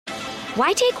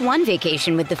Why take one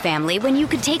vacation with the family when you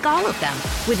could take all of them?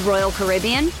 With Royal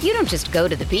Caribbean, you don't just go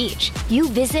to the beach. You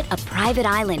visit a private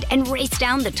island and race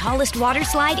down the tallest water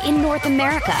slide in North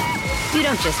America. You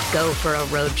don't just go for a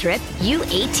road trip. You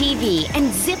ATV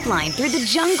and zip line through the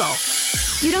jungle.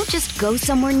 You don't just go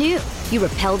somewhere new. You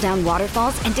rappel down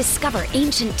waterfalls and discover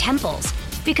ancient temples.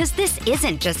 Because this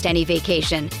isn't just any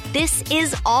vacation. This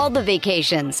is all the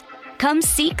vacations. Come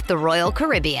seek the Royal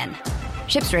Caribbean.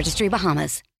 Ships Registry,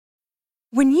 Bahamas.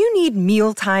 When you need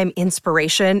mealtime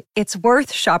inspiration, it's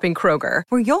worth shopping Kroger,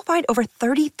 where you'll find over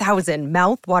 30,000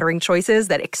 mouth-watering choices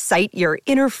that excite your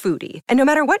inner foodie. And no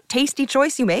matter what tasty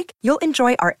choice you make, you'll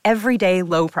enjoy our everyday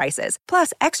low prices,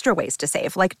 plus extra ways to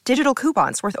save, like digital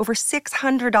coupons worth over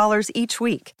 $600 each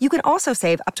week. You can also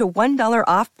save up to $1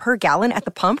 off per gallon at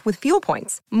the pump with fuel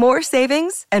points. More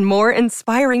savings and more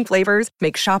inspiring flavors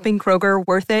make shopping Kroger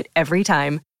worth it every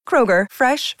time. Kroger,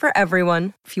 fresh for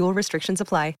everyone. Fuel restrictions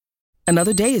apply.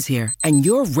 Another day is here, and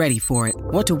you're ready for it.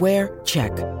 What to wear?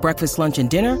 Check. Breakfast, lunch, and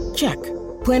dinner? Check.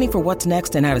 Planning for what's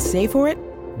next and how to save for it?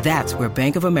 That's where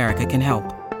Bank of America can help.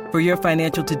 For your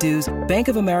financial to-dos, Bank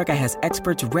of America has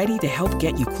experts ready to help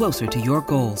get you closer to your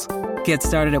goals. Get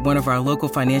started at one of our local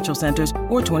financial centers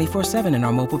or 24/7 in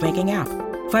our mobile banking app.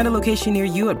 Find a location near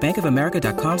you at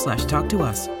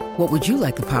bankofamerica.com/talktous. What would you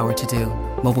like the power to do?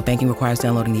 Mobile banking requires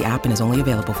downloading the app and is only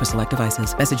available for select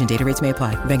devices. Message and data rates may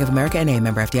apply. Bank of America N.A.,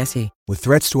 member FDIC. With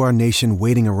threats to our nation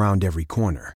waiting around every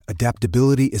corner,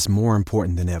 adaptability is more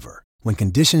important than ever. When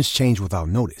conditions change without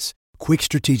notice, quick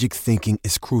strategic thinking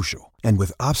is crucial. And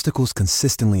with obstacles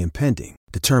consistently impending,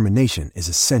 determination is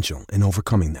essential in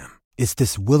overcoming them. It's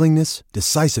this willingness,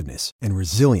 decisiveness, and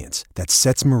resilience that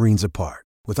sets Marines apart.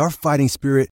 With our fighting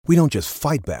spirit, we don't just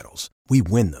fight battles, we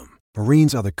win them.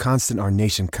 Marines are the constant our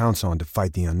nation counts on to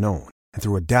fight the unknown. And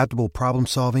through adaptable problem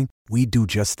solving, we do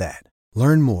just that.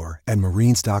 Learn more at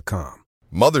marines.com.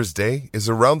 Mother's Day is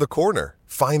around the corner.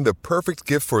 Find the perfect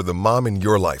gift for the mom in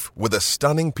your life with a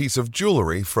stunning piece of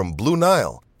jewelry from Blue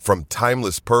Nile. From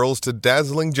timeless pearls to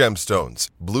dazzling gemstones,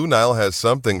 Blue Nile has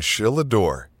something she'll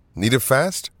adore. Need it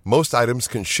fast? Most items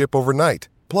can ship overnight.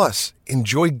 Plus,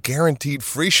 enjoy guaranteed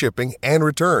free shipping and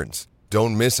returns.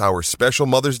 Don't miss our special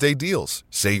Mother's Day deals.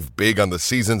 Save big on the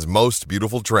season's most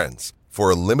beautiful trends.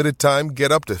 For a limited time,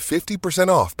 get up to 50%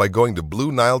 off by going to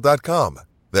BlueNile.com.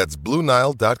 That's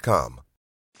BlueNile.com.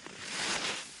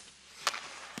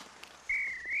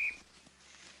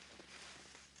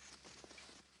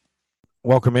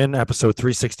 Welcome in, episode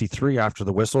 363, After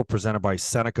the Whistle, presented by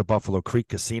Seneca Buffalo Creek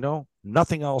Casino.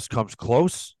 Nothing else comes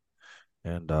close,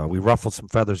 and we ruffled some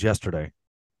feathers yesterday.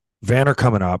 Vanek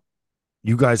coming up.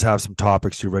 You guys have some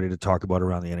topics you're ready to talk about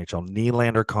around the NHL.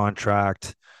 Nylander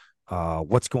contract,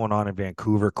 what's going on in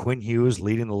Vancouver. Quinn Hughes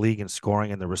leading the league in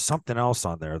scoring, and there was something else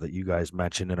on there that you guys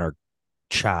mentioned in our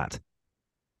chat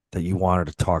that you wanted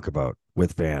to talk about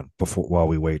with Van while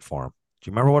we wait for him. Do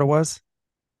you remember what it was?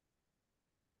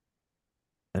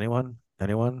 Anyone?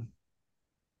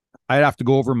 I'd have to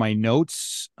go over my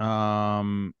notes.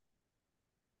 But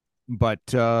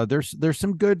there's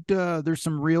some good, there's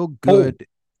some real good.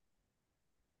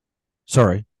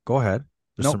 Sorry, go ahead.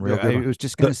 I was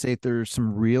just going to say there's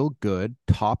some real good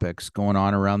topics going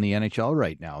on around the NHL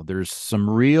right now. There's some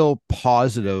real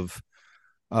positive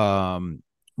play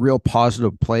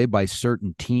by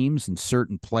certain teams and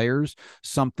certain players,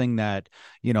 something that,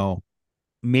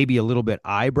 maybe a little bit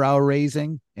eyebrow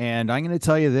raising. And I'm going to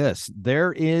tell you this,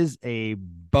 there is a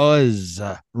buzz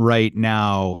right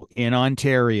now in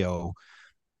Ontario,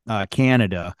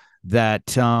 Canada,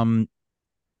 that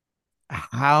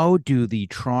how do the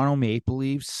Toronto Maple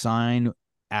Leafs sign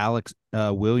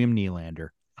William Nylander?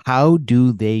 How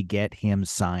do they get him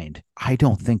signed? I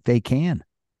don't think they can.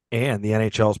 And the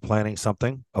NHL is planning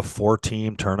something, a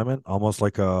 4-team tournament, almost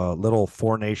like a little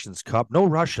 4 Nations Cup. No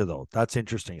Russia, though. That's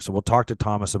interesting. So we'll talk to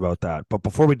Thomas about that. But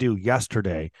before we do,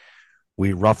 yesterday,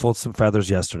 we ruffled some feathers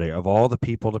yesterday. Of all the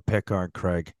people to pick on,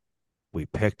 Craig, we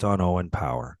picked on Owen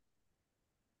Power.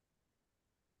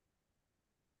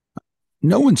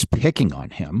 No one's picking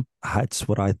on him. That's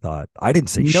what I thought. I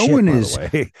didn't say shit, by the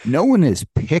way. No one is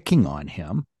picking on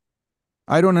him.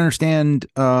 I don't understand.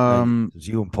 It's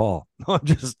you and Paul. No, I'm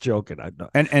just joking.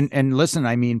 And listen,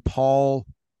 I mean, Paul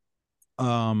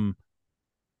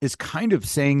is kind of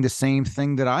saying the same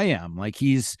thing that I am. Like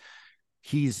he's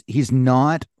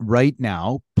not right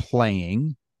now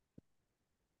playing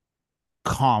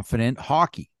confident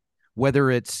hockey, whether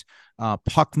it's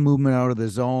puck movement out of the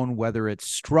zone, whether it's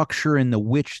structure in the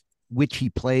which he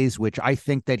plays, which I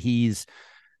think that he's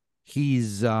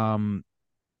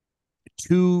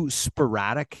too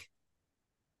sporadic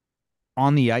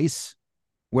on the ice.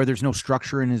 where there's no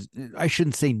structure in his, I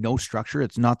shouldn't say no structure.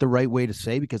 It's not the right way to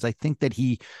say, because I think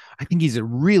he's a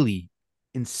really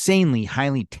insanely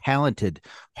highly talented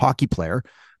hockey player.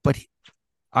 But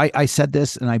I said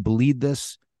this and I believe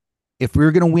this. If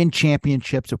we're going to win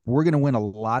championships, if we're going to win a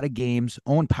lot of games,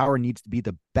 Owen Power needs to be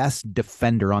the best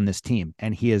defender on this team.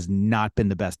 And he has not been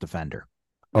the best defender.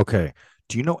 Okay.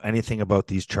 Do you know anything about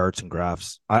these charts and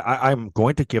graphs? I'm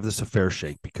going to give this a fair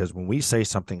shake, because when we say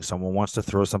something, someone wants to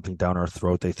throw something down our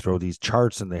throat. They throw these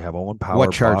charts and they have Owen Power.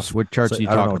 What charts? Buff. What charts So, are you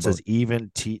I don't talking know. It about? says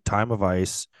even time of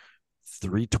ice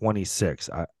 326.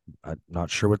 I'm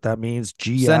not sure what that means.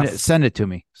 GF. Send it to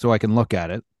me so I can look at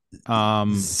it.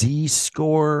 Z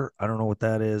score. I don't know what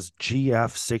that is.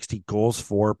 GF 60 goals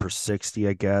for per 60,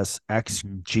 I guess.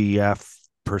 XGF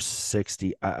per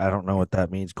 60. I don't know what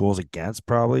that means. Goals against,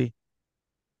 probably.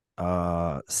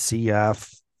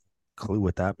 CF, clue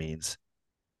what that means.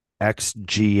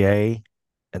 XGA,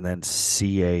 and then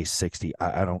CA 60.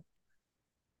 I don't.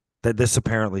 This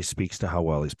apparently speaks to how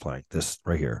well he's playing. This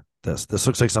right here. This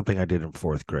looks like something I did in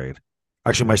 4th grade.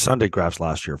 Actually, my son did graphs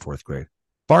last year, 4th grade.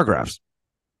 Bar graphs.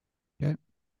 Yeah.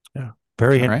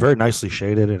 Very nicely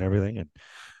shaded and everything.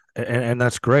 And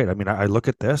that's great. I mean, I look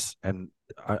at this and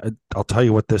I'll tell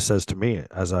you what this says to me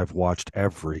as I've watched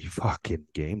every fucking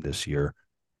game this year,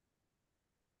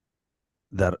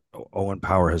 that Owen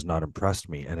Power has not impressed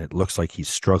me. And it looks like he's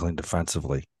struggling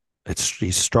defensively.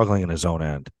 He's struggling in his own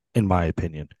end, in my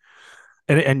opinion.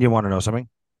 And you want to know something?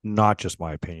 Not just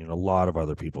my opinion, a lot of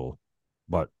other people,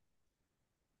 but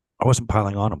I wasn't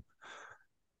piling on him.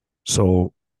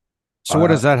 So what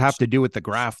does that have to do with the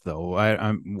graph, though? Why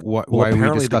are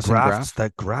we discussing graphs?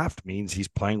 That graph means he's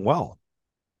playing well.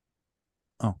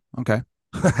 Oh, okay.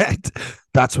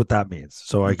 That's what that means.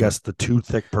 So I guess the too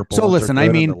thick purple. So listen, I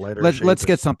mean, let's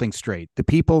get something straight. The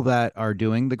people that are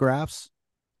doing the graphs,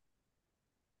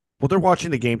 well, they're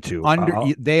watching the game too.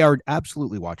 They are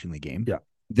absolutely watching the game. Yeah,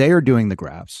 they are doing the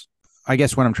graphs. I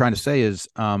guess what I'm trying to say is,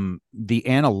 the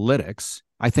analytics,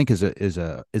 I think, is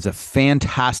a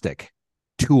fantastic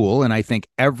tool, and I think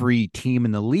every team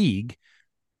in the league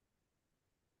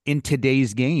in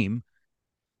today's game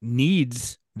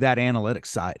needs that analytics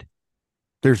side.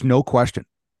 There's no question.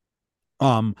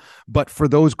 But for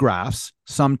those graphs,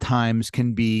 sometimes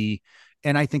can be,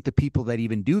 and I think the people that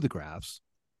even do the graphs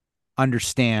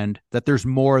understand that there's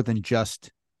more than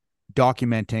just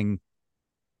documenting,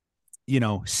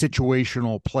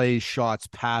 situational plays, shots,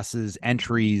 passes,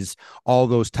 entries, all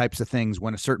those types of things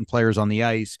when a certain player is on the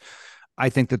ice. I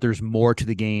think that there's more to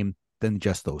the game than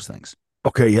just those things.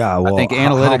 Okay, yeah. Well, I think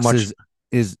analytics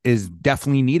is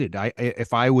definitely needed.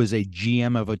 If I was a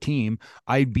GM of a team,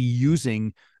 I'd be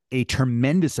using a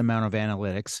tremendous amount of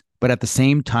analytics, but at the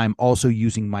same time also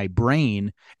using my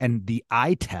brain and the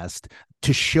eye test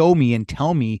to show me and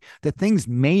tell me that things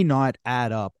may not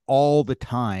add up all the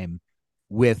time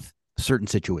with certain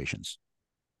situations.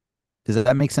 Does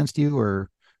that make sense to you, or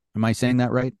am I saying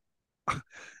that right?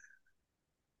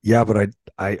 Yeah, but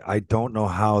I don't know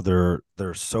how they're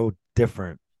so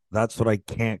different. That's what I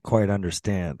can't quite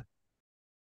understand.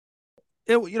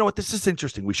 You know what? This is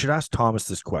interesting. We should ask Thomas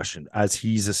this question, as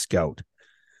he's a scout,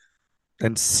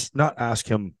 and not ask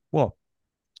him. Well,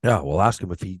 yeah, we'll ask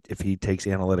him if he takes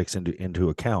analytics into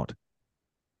account.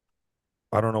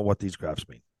 I don't know what these graphs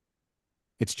mean.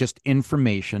 It's just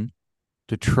information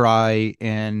to try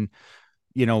and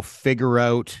figure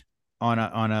out on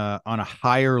a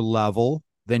higher level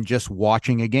than just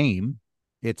watching a game.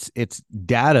 It's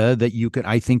data that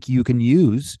I think you can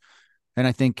use, and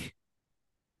I think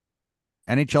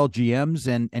NHL GMs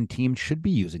and teams should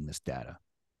be using this data.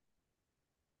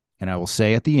 And I will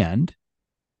say at the end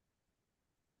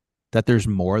that there's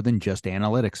more than just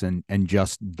analytics and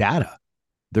just data.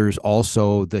 There's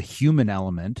also the human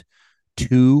element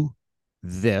to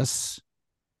this,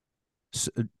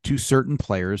 to certain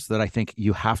players, that I think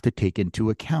you have to take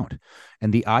into account.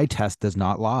 And the eye test does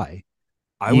not lie.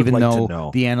 Even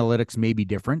though the analytics may be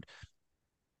different,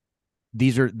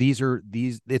 these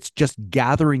it's just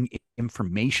gathering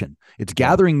information. It's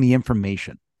gathering the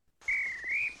information.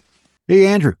 Hey,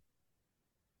 Andrew,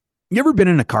 you ever been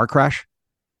in a car crash?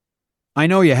 I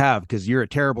know you have, because you're a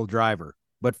terrible driver.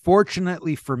 But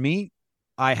fortunately for me,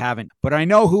 I haven't. But I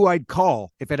know who I'd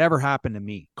call if it ever happened to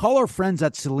me. Call our friends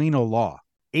at Celino Law,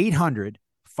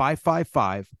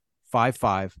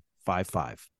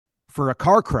 800-555-5555. For a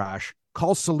car crash,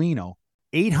 call Celino,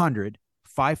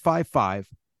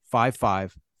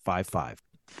 800-555-5555.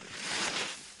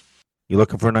 You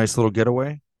looking for a nice little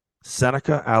getaway?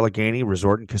 Seneca Allegheny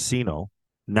Resort and Casino.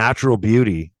 Natural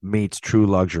beauty meets true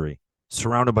luxury.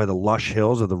 Surrounded by the lush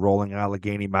hills of the rolling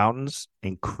Allegheny Mountains,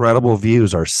 incredible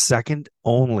views are second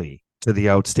only to the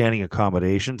outstanding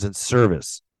accommodations and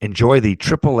service. Enjoy the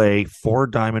AAA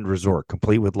 4-diamond resort,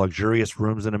 complete with luxurious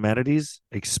rooms and amenities,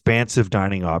 expansive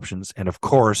dining options, and of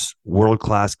course,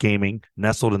 world-class gaming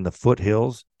nestled in the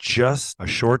foothills, just a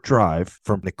short drive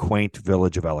from the quaint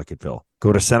village of Ellicottville.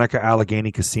 Go to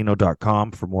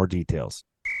SenecaAlleghenyCasino.com for more details.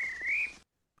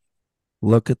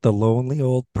 Look at the lonely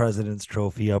old President's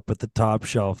Trophy up at the top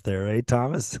shelf there, eh,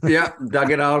 Thomas? Yeah,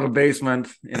 dug it out of the basement,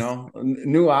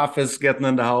 new office getting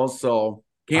in the house. So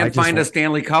can't find a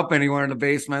Stanley Cup anywhere in the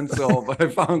basement. So, but I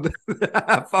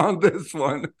found this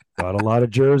one. Got a lot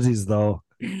of jerseys though.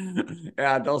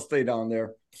 Yeah, they'll stay down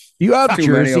there. Do you have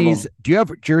jerseys? Do you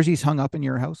have jerseys hung up in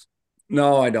your house?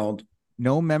 No, I don't.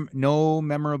 No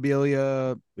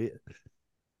memorabilia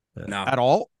at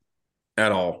all?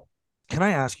 At all. Can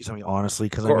I ask you something honestly?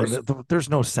 Because there's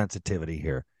no sensitivity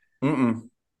here. Mm-mm.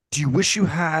 Do you wish you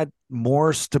had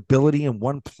more stability in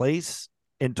one place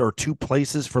or two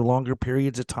places for longer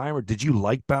periods of time? Or did you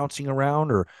like bouncing around?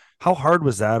 Or how hard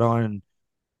was that on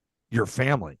your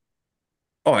family?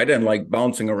 Oh, I didn't like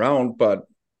bouncing around, but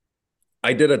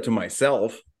I did it to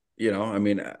myself.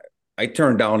 I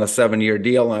turned down a 7-year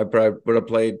deal and I probably would have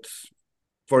played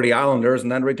for the Islanders and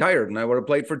then retired, and I would have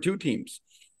played for 2 teams.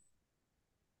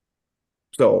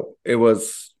 So it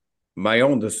was my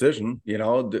own decision,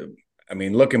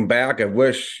 looking back, I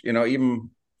wish, even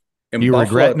in Do you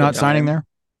Buffalo regret not signing there?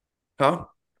 Huh?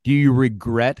 Do you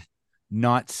regret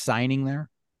not signing there?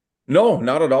 No,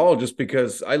 not at all. Just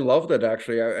because I loved it,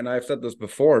 actually. And I've said this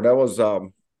before, that was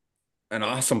an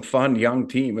awesome, fun, young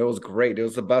team. It was great. It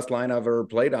was the best line I've ever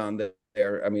played on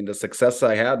there. I mean, the success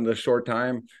I had in this short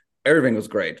time, everything was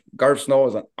great. Garth Snow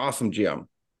was an awesome GM.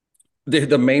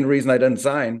 The main reason I didn't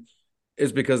sign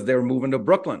is because they were moving to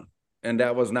Brooklyn, and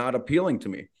that was not appealing to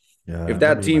me. Yeah, if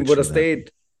that team would have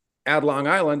stayed at Long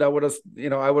Island, I would have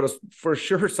for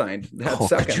sure signed that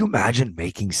second. Could you imagine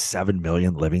making $7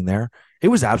 million living there? It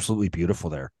was absolutely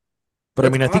beautiful there. But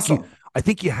That's I mean, awesome. I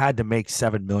think you had to make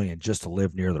 $7 million just to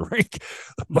live near the rink.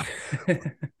 But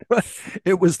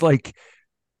it was like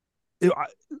it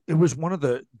was one of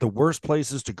the worst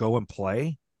places to go and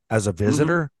play as a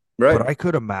visitor. Mm-hmm. Right. But I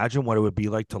could imagine what it would be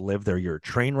like to live there. You're a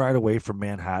train ride away from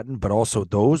Manhattan, but also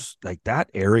that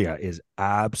area is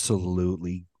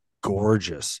absolutely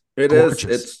gorgeous. It gorgeous.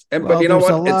 is. But you know what?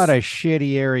 There's a lot of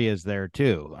shitty areas there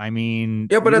too. I mean,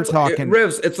 yeah, but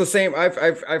Rivs. It's the same.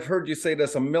 I've heard you say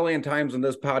this a million times in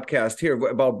this podcast here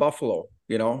about Buffalo.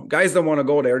 Guys don't want to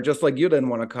go there, just like you didn't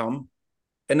want to come,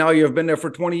 and now you've been there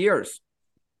for 20 years.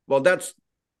 Well, that's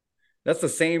the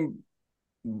same.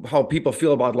 How people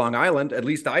feel about Long Island. At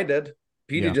least I did.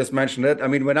 Petey just mentioned it. I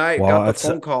mean, when I got the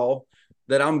phone call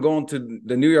that I'm going to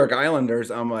the New York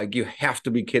Islanders, I'm like, you have to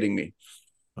be kidding me.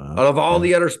 Out of all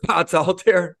the other spots out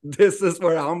there, this is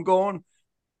where I'm going.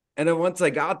 And then once I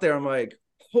got there, I'm like,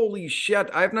 holy shit,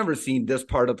 I've never seen this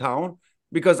part of town,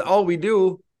 because all we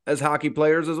do as hockey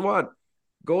players is what?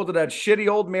 Go to that shitty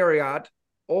old Marriott,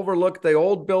 overlook the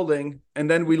old building, and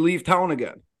then we leave town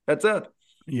again. That's it.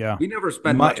 Yeah. We never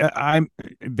spent much.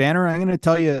 Banner, I'm going to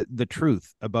tell you the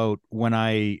truth about when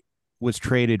I was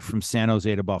traded from San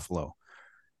Jose to Buffalo.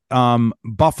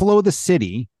 Buffalo, the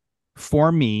city,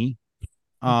 for me,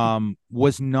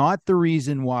 was not the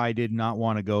reason why I did not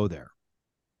want to go there.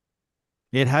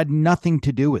 It had nothing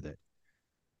to do with it.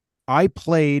 I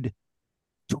played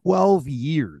 12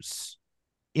 years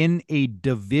in a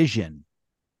division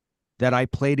that I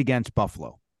played against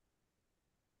Buffalo.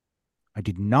 I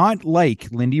did not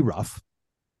like Lindy Ruff.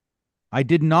 I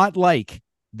did not like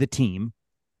the team.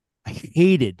 I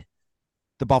hated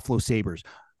the Buffalo Sabres.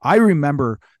 I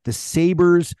remember the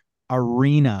Sabres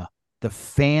arena. The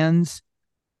fans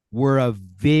were a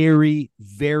very,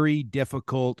 very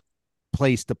difficult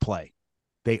place to play.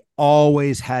 They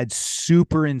always had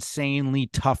super insanely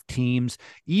tough teams.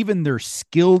 Even their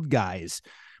skilled guys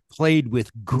played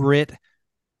with grit.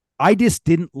 I just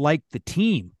didn't like the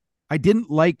team.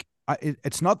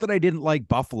 It's not that I didn't like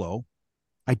Buffalo.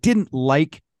 I didn't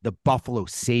like the Buffalo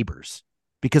Sabres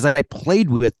because I played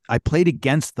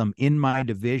against them in my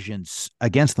divisions,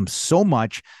 against them so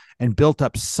much, and built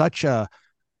up such a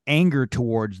anger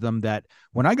towards them that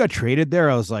when I got traded there,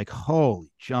 I was like,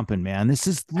 holy jumping, man. This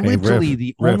is literally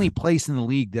the only place in the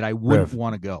league that I wouldn't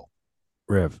want to go.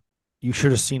 Riv, you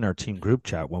should have seen our team group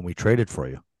chat when we traded for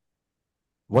you. It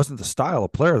wasn't the style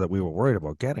of player that we were worried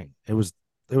about getting. It was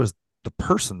the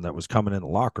person that was coming in the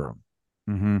locker room.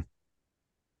 Mm-hmm.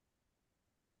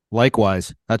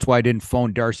 Likewise, that's why I didn't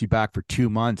phone Darcy back for 2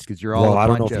 months, because you're all I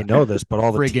don't know if you know this, but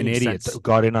all the friggin' teams idiots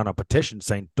got in on a petition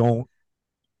saying don't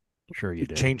Sure you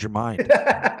did. Change your mind.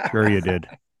 Sure you did.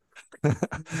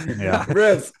 Yeah.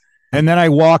 Riz. And then I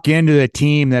walk into a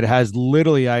team that has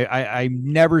literally, I've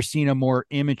never seen a more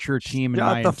immature team in Shut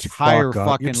my the entire fuck up.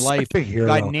 fucking You're life. such a hero.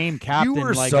 Got named captain You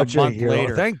were like such a month hero.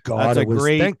 later. Thank God That's it was.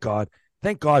 great.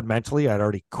 Thank God mentally I'd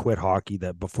already quit hockey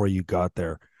that before you got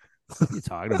there. What are you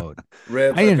talking about?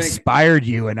 Riz, I inspired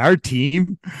you and our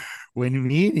team when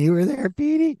me and you were there,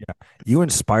 Petey. Yeah. You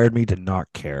inspired me to not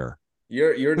care.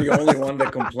 You're the only one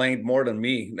that complained more than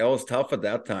me. That was tough at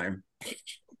that time.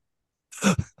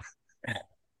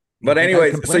 But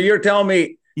anyways, so you're telling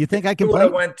me you think I you would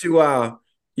have complained? went to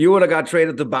you would have got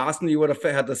traded to Boston, you would have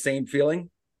had the same feeling?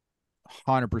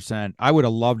 100%. I would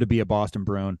have loved to be a Boston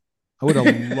Bruin. I would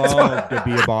have loved to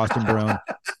be a Boston Bruin.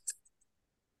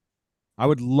 I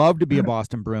would love to be a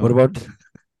Boston Bruin. What about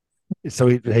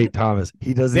hey Thomas,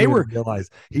 he doesn't realize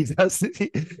he doesn't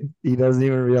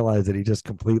even realize that he just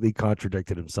completely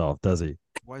contradicted himself, does he?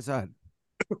 Why is that?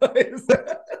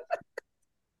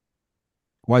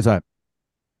 Why is that?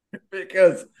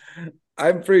 Because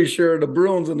I'm pretty sure the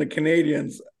Bruins and the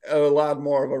Canadians have a lot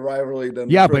more of a rivalry than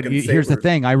but here's the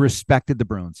thing. I respected the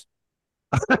Bruins.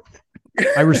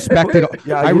 I respected.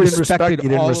 Yeah, I respected. You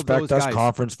didn't all respect of those us. guys.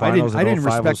 Conference finals. I didn't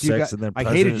respect you 05, guys. 06, and then I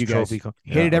hated you guys. Trophy.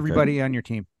 Hated everybody on your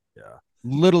team. Yeah,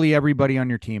 literally everybody on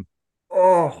your team.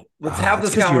 Oh, let's have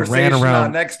this conversation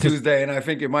around next Tuesday, and I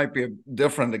think it might be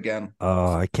different again.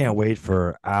 I can't wait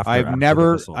for after.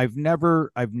 I've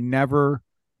never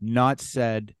not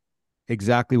said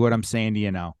exactly what I'm saying to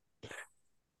you now.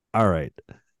 All right,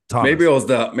 Thomas. Maybe it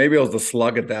was the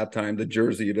slug at that time, the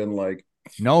jersey you didn't like.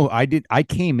 No, I did. I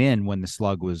came in when the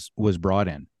slug was brought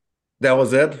in. That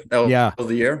was it. That was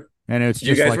the year. And it's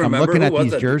just like I'm looking at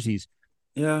these jerseys.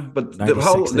 Yeah, but the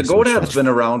Goathead's been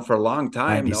around for a long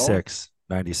time.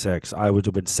 96. I would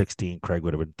have been 16. Craig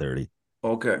would have been 30.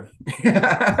 Okay.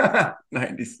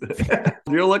 96.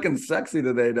 You're looking sexy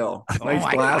today, though.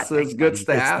 Nice glasses, good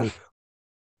stash.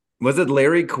 Was it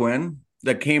Larry Quinn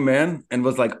that came in and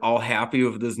was like all happy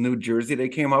with this new jersey they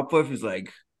came up with? He's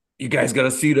like, you guys got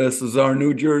to see this. This is our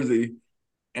new jersey.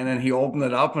 And then he opened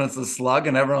it up and it's a slug,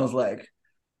 and everyone was like,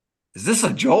 is this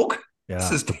a joke? Yeah,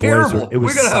 this is terrible.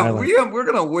 We're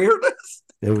gonna wear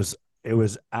this. It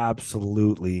was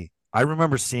absolutely. I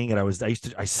remember seeing it.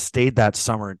 I stayed that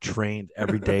summer and trained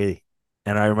every day,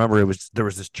 and I remember there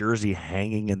was this jersey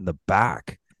hanging in the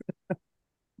back,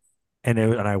 and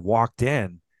I walked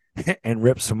in, and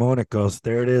Rip Simonik goes,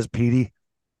 "There it is, Petey.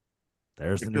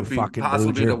 There's the new fucking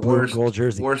blue gold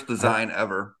jersey. Worst design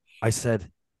ever." I said,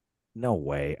 no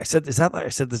way. I said,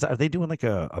 are they doing like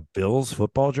a Bills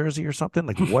football jersey or something?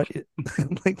 Like what?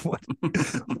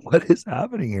 What is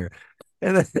happening here?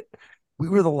 And then we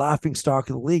were the laughing stock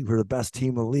of the league. We were the best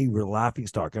team in the league. We were the laughing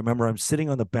stock. I remember I'm sitting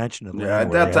on the bench in Atlanta. Yeah,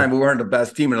 at that time we weren't the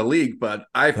best team in the league, but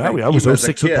I was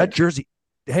 06. That jersey.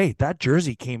 Hey, that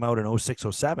jersey came out in 06,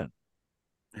 07.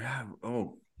 Yeah.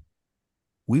 Oh.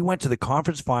 We went to the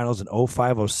conference finals in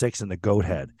 05, 06 in the Goat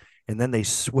Head. And then they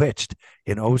switched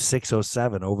in 06,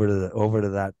 07 over to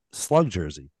that slug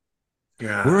jersey.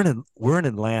 Yeah. We're in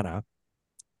Atlanta.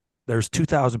 There's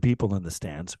 2,000 people in the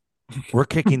stands. We're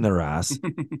kicking their ass.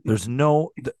 There's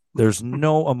no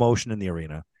emotion in the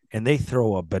arena, and they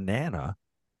throw a banana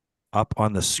up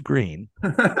on the screen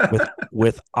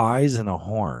with eyes and a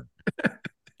horn,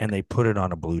 and they put it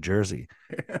on a blue jersey,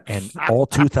 and all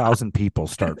 2,000 people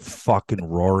start fucking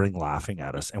roaring, laughing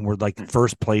at us, and we're like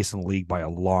first place in the league by a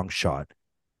long shot.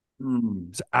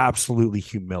 It's absolutely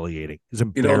humiliating. It's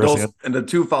embarrassing. And the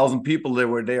 2,000 people that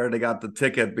were there, they got the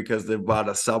ticket because they bought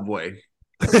a Subway.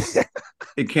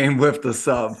 It came with the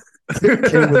sub.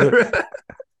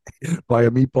 Buy a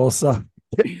meatball sub.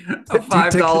 A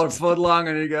 $5 footlong,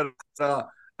 and you get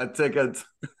a ticket.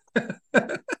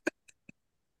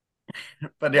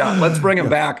 But yeah, let's bring him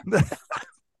back.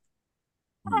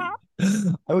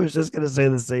 I was just going to say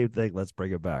the same thing. Let's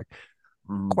bring it back.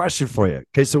 Question for you.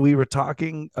 Okay, so we were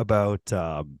talking about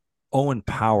Owen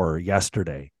Power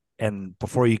yesterday, and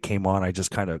before you came on, I just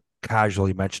kind of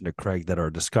casually mentioned to Craig that our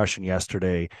discussion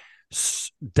yesterday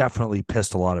definitely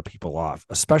pissed a lot of people off,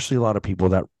 especially a lot of people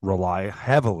that rely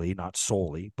heavily, not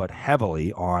solely, but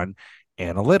heavily on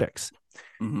analytics.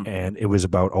 And it was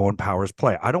about Owen Power's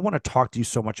play. I don't want to talk to you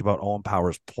so much about Owen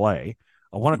Power's play.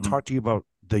 I want to talk to you about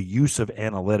the use of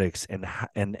analytics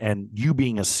and you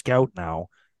being a scout now.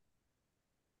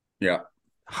 Yeah.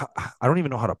 I don't even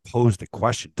know how to pose the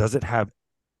question. Does it have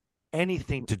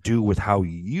anything to do with how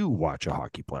you watch a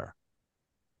hockey player?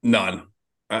 None.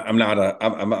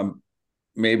 I'm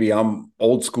maybe I'm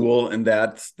old school in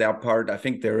that part. I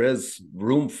think there is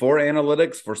room for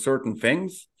analytics for certain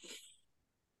things.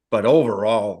 But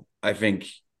overall, I think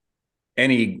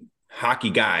any hockey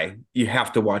guy, you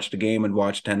have to watch the game and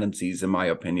watch tendencies, in my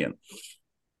opinion.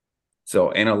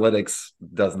 So analytics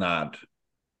does not.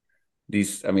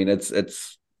 It's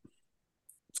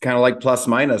kind of like plus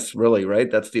minus, really,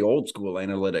 right? That's the old school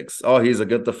analytics. Oh, he's a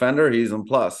good defender, he's in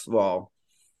plus. Well,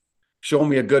 show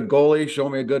me a good goalie, show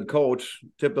me a good coach.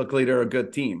 Typically, they're a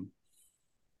good team.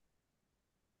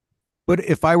 But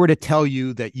if I were to tell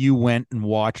you that you went and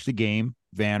watched the game,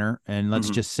 Vanner, and let's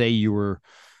just say you were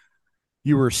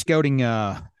scouting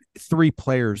 3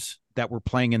 players that were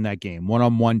playing in that game, one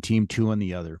on one team, 2 on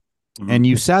the other. And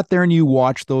you sat there and you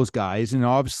watched those guys, and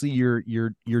obviously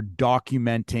you're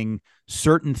documenting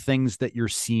certain things that you're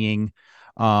seeing,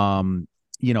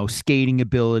 skating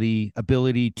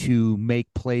ability to make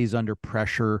plays under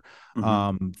pressure,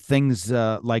 things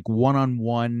like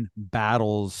one-on-one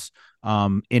battles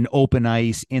in open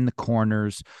ice, in the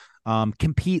corners,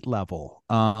 compete level.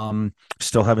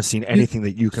 Still haven't seen anything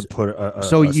that you can put a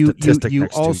statistic you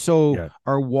next also to.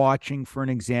 are watching, for an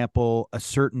example, a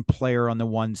certain player on the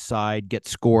one side get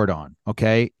scored on.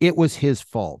 Okay, it was his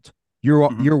fault.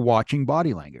 You're watching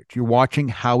body language. You're watching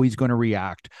how he's going to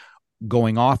react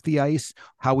going off the ice,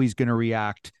 how he's going to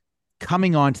react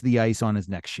coming onto the ice on his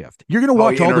next shift. You're going to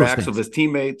watch all those things. Interacts with his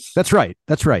teammates. That's right.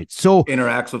 So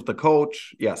interacts with the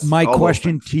coach. Yes. My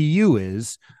question to you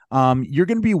is, you're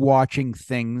going to be watching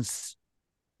things,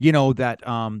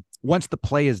 that once the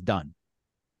play is done,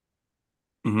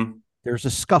 there's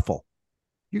a scuffle.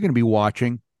 You're going to be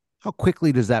watching how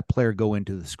quickly does that player go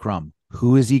into the scrum?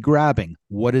 Who is he grabbing?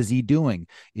 What is he doing?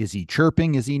 Is he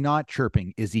chirping? Is he not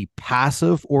chirping? Is he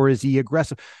passive or is he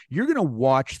aggressive? You're going to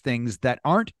watch things that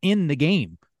aren't in the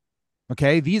game.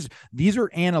 Okay. These are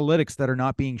analytics that are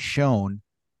not being shown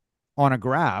on a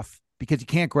graph because you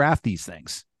can't graph these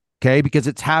things. Okay. Because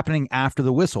it's happening after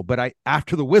the whistle, but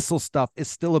after the whistle stuff is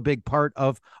still a big part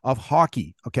of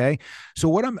hockey. Okay. So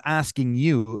what I'm asking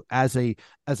you as a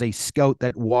scout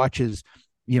that watches,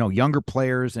 younger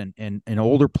players and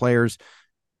older players,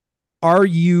 are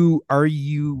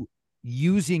you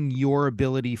using your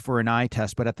ability for an eye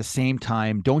test, but at the same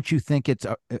time, don't you think it's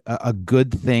a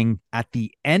good thing at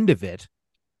the end of it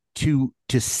to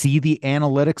see the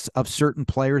analytics of certain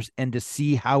players and to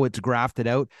see how it's grafted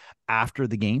out after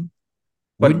the game?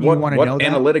 But what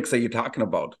analytics are you talking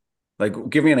about? Like,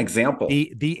 give me an example.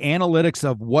 The analytics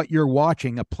of what you're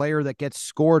watching, a player that gets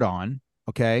scored on,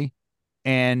 okay,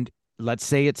 and let's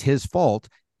say it's his fault.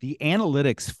 The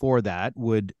analytics for that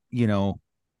would,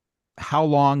 how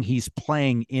long he's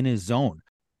playing in his zone.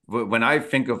 When I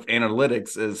think of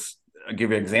analytics, I'll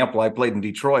give you an example. I played in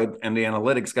Detroit, and the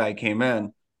analytics guy came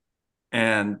in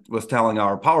and was telling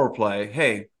our power play,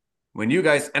 hey, when you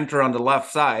guys enter on the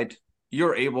left side,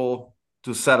 you're able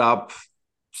to set up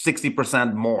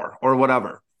 60% more or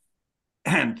whatever.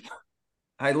 And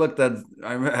I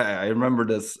remember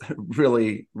this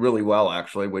really, really well,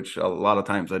 actually, which a lot of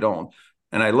times I don't.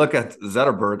 And I look at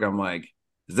Zetterberg, I'm like,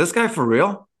 is this guy for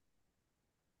real?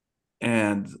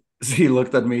 And he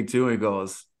looked at me too.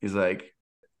 He's like,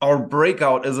 our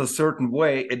breakout is a certain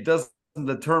way. It doesn't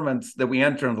determine that we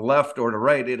enter on the left or the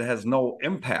right. It has no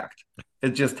impact.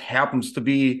 It just happens to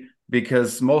be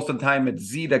because most of the time it's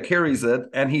Z that carries it,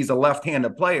 and he's a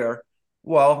left-handed player.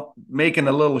 Well, making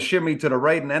a little shimmy to the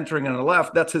right and entering on the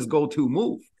left, that's his go-to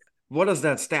move. What does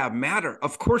that stab matter?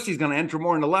 Of course he's going to enter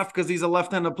more in the left because he's a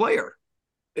left-handed player.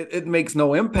 It makes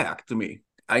no impact to me.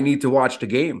 I need to watch the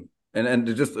game. And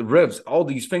it just ribs, all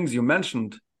these things you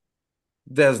mentioned,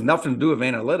 there's nothing to do with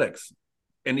analytics.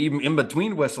 And even in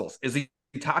between whistles, is he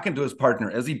talking to his partner?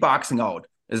 Is he boxing out?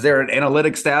 Is there an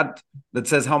analytic stat that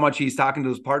says how much he's talking to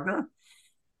his partner?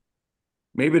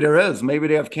 Maybe there is. Maybe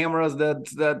they have cameras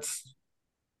that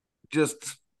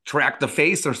just track the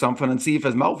face or something and see if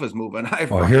his mouth is moving.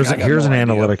 Here's an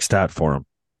analytic stat for him.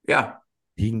 Yeah.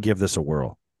 He can give this a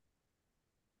whirl.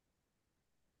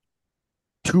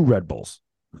 2 Red Bulls.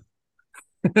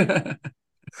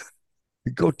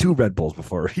 Go 2 Red Bulls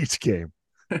before each game.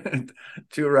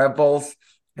 2 Red Bulls.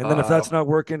 And then if that's not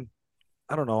working,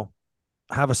 I don't know.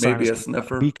 Have a sinus, maybe a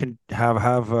sniffer. We can have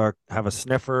a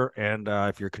sniffer, and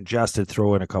if you're congested,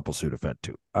 throw in a couple Sudafed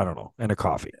too. I don't know, and a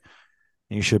coffee,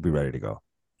 and you should be ready to go.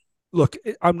 Look,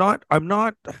 I'm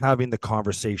not having the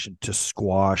conversation to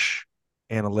squash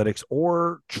analytics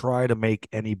or try to make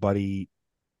anybody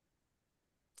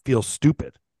feel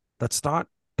stupid. That's not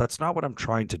what I'm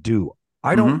trying to do.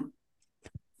 I don't.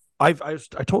 I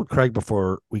told Craig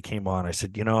before we came on. I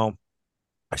said,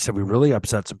 we really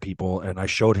upset some people, and I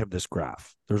showed him this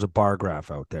graph. There's a bar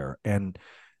graph out there, and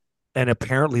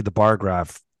apparently the bar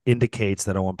graph indicates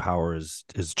that Owen Power is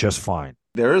just fine.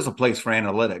 There is a place for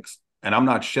analytics, and I'm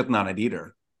not shitting on it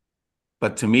either.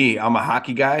 But to me, I'm a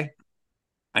hockey guy.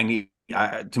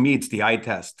 to me, it's the eye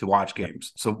test to watch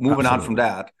games. So moving on from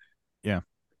that, yeah,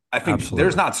 I think Absolutely.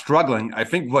 there's not struggling. I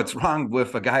think what's wrong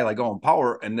with a guy like Owen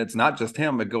Power, and it's not just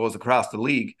him, it goes across the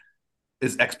league,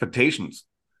 is expectations.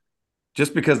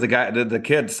 Just because the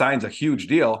kid signs a huge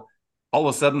deal, all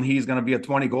of a sudden he's going to be a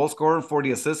 20 goal scorer and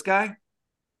 40 assist guy.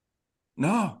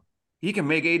 No, he can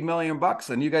make $8 million.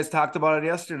 And you guys talked about it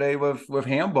yesterday with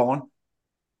Hambone.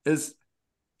 Is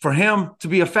for him to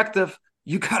be effective,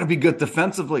 you got to be good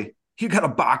defensively. You got to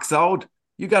box out.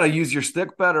 You got to use your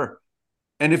stick better.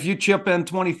 And if you chip in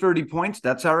 20, 30 points,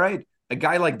 that's all right. A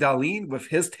guy like Dahlin with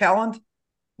his talent,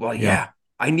 well, yeah,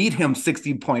 I need him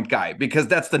 60-point guy because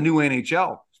that's the new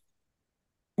NHL.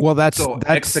 Well, that's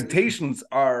expectations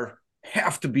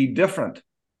have to be different.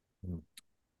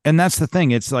 And that's the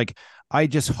thing. It's like, I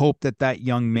just hope that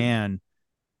young man,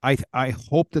 I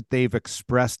hope that they've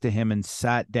expressed to him and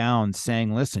sat down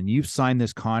saying, listen, you've signed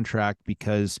this contract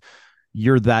because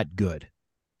you're that good.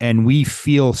 And we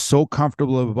feel so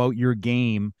comfortable about your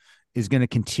game is going to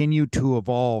continue to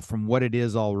evolve from what it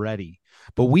is already.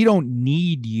 But we don't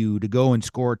need you to go and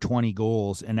score 20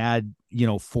 goals and add,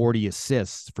 40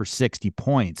 assists for 60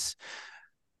 points.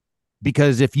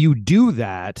 Because if you do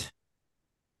that,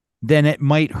 then it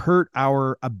might hurt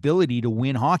our ability to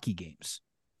win hockey games.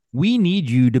 We need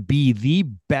you to be the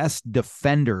best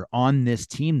defender on this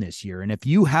team this year. And if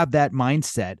you have that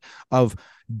mindset of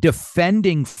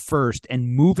defending first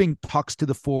and moving pucks to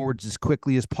the forwards as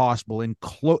quickly as possible, and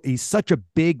he's such a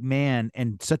big man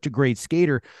and such a great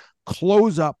skater,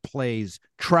 close up plays,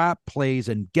 trap plays,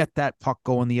 and get that puck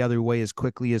going the other way as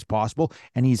quickly as possible.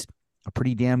 And he's a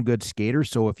pretty damn good skater.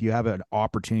 So if you have an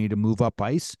opportunity to move up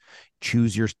ice,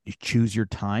 choose your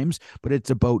times, but it's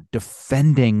about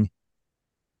defending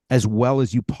as well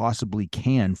as you possibly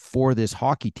can for this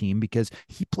hockey team, because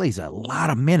he plays a lot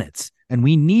of minutes and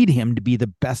we need him to be the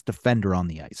best defender on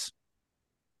the ice.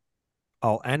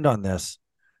 I'll end on this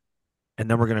and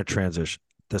then we're going to transition.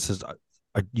 This is,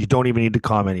 you don't even need to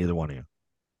comment, either one of you,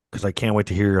 because I can't wait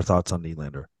to hear your thoughts on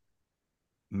Nylander.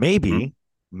 Maybe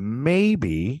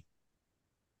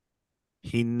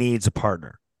he needs a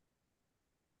partner,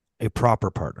 a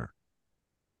proper partner.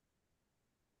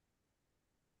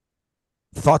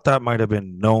 Thought that might have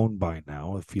been known by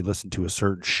now. If you listen to a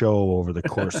certain show over the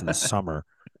course of the summer,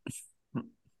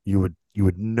 you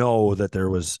would know that there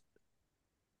was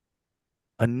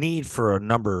a need for a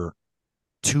number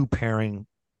 2 pairing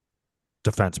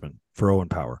defenseman for Owen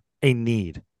Power. A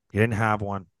need. You didn't have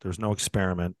one. There's no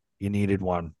experiment. You needed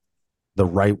one, the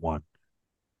right one.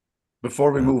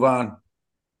 Before we move on,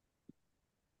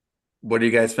 what do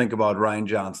you guys think about Ryan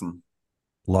Johnson?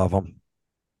 Love him.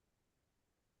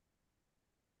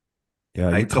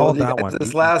 Yeah, I told you that one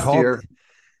this last year.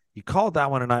 You called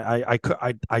that one, and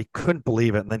I couldn't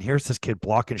believe it. And then here's this kid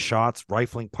blocking shots,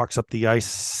 rifling pucks up the ice,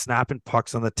 snapping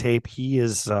pucks on the tape. He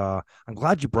is. I'm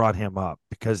glad you brought him up,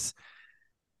 because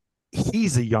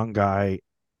he's a young guy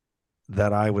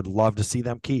that I would love to see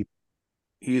them keep.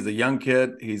 He's a young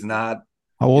kid. He's not.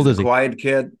 How old is he? Quiet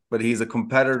kid, but he's a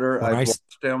competitor. I've watched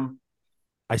him.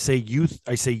 I say youth.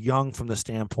 I say young from the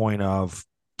standpoint of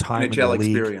time in the NHL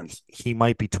league. experience. He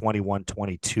might be 21,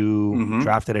 22,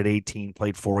 drafted at 18,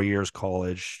 played 4 years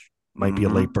college, might be a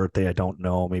late birthday. I don't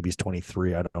know. Maybe he's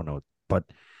 23. I don't know. But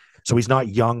so he's not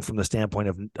young from the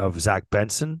standpoint of Zach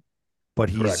Benson, but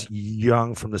he's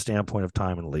young from the standpoint of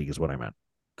time in the league is what I meant.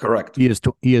 Correct. He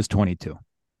is 22.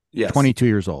 Yes. 22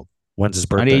 years old. When's his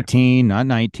birthday? Not 18, not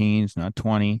 19, it's not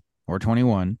 20 or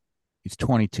 21. He's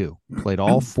 22. Played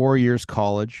all 4 years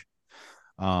college,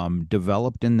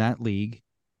 developed in that league.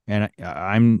 And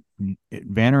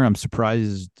Vanner, I'm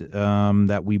surprised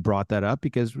that we brought that up,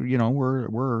 because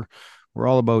we're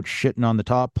all about shitting on the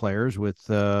top players with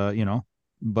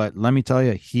but let me tell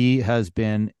you, he has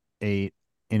been a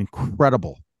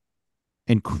incredible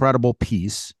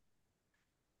piece,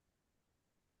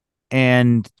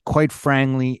 and quite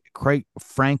frankly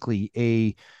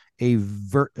a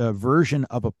version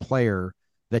of a player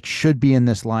that should be in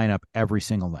this lineup every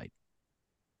single night.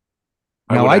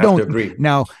 Now, I don't agree.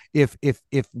 Now, if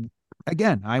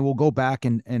again, I will go back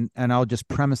and I'll just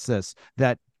premise this,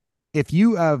 that if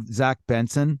you have Zach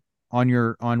Benson on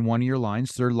one of your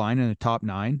lines, third line in the top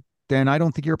 9, then I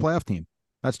don't think you're a playoff team.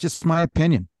 That's just my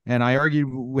opinion. And I argued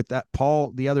with that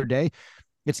Paul the other day.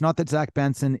 It's not that Zach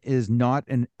Benson is not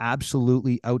an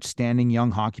absolutely outstanding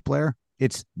young hockey player.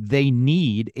 It's they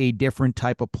need a different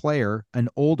type of player, an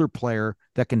older player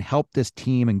that can help this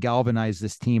team and galvanize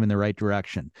this team in the right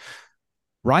direction.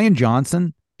 Ryan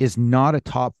Johnson is not a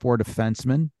top 4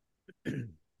 defenseman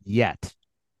yet.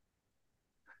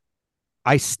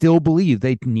 I still believe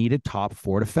they need a top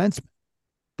 4 defenseman.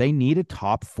 They need a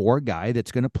top 4 guy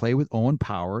that's going to play with Owen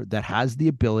Power, that has the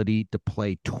ability to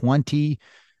play 3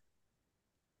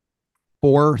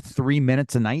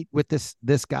 minutes a night with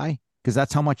this guy, because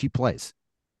that's how much he plays.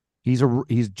 He's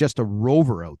just a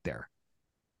rover out there.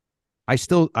 I've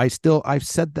said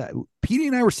that. Petey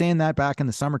and I were saying that back in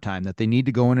the summertime, that they need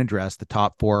to go and address the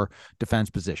top 4 defense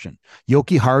position.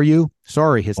 Yoki Haru,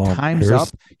 sorry, his time's up.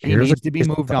 He needs to be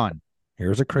moved on.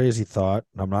 Here's a crazy thought.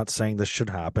 I'm not saying this should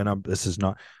happen. This is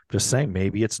not just saying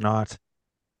maybe it's not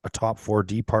a top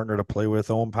 4D partner to play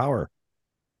with Owen Power.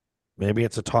 Maybe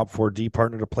it's a top 4D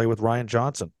partner to play with Ryan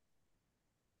Johnson.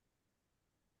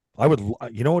 It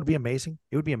would be amazing?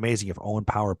 It would be amazing if Owen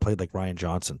Power played like Ryan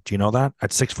Johnson. Do you know that? At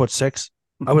 6'6",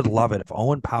 I would love it if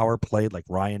Owen Power played like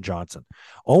Ryan Johnson.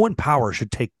 Owen Power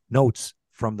should take notes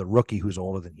from the rookie who's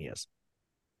older than he is.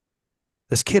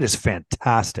 This kid is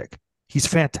fantastic. He's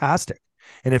fantastic.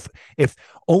 And if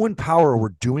Owen Power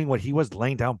were doing what he was,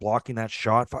 laying down, blocking that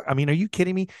shot, I mean, are you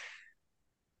kidding me?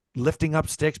 Lifting up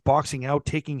sticks, boxing out,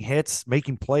 taking hits,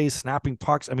 making plays, snapping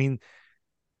pucks. I mean,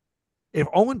 if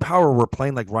Owen Power were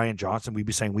playing like Ryan Johnson, we'd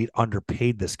be saying we'd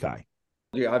underpaid this guy.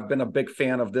 Yeah, I've been a big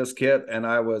fan of this kid, and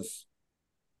I was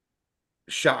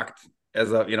shocked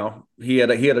he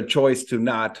had a choice to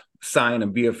not sign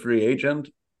and be a free agent,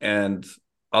 and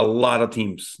a lot of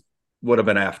teams would have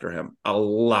been after him. A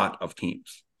lot of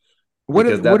teams. What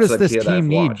does this team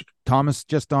need, Thomas?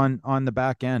 Just on the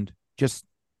back end, just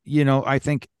I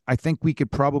think we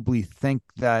could probably think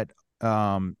that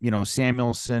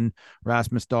Samuelson,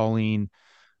 Rasmus Dahlin,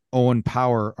 Owen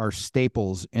Power are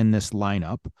staples in this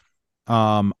lineup.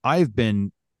 I've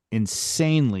been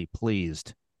insanely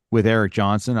pleased with Erik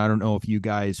Johnson. I don't know if you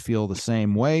guys feel the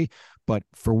same way, but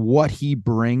for what he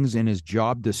brings in his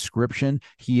job description,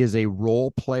 he is a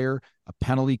role player, a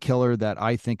penalty killer that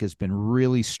I think has been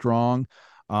really strong.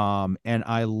 And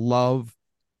I love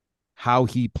how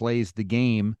he plays the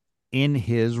game in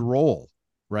his role,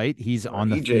 right? He's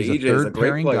he's a third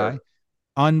pairing guy.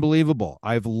 Unbelievable.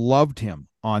 I've loved him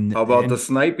on. How about the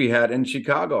snipe he had in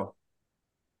Chicago?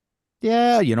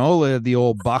 Yeah, the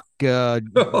old Buck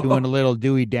doing a little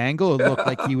Dewey Dangle. It looked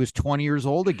like he was 20 years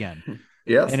old again.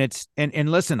 Yes. And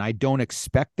listen, I don't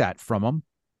expect that from him,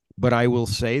 but I will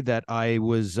say that I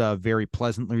was very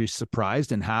pleasantly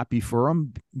surprised and happy for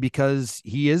him, because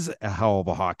he is a hell of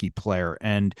a hockey player,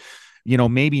 and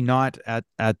maybe not at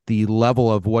the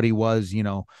level of what he was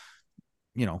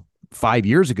 5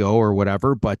 years ago or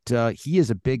whatever, but he is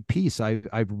a big piece.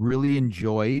 I've really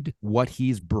enjoyed what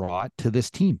he's brought to this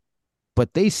team.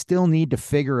 But they still need to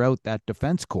figure out that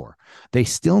defense core. They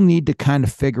still need to kind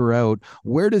of figure out,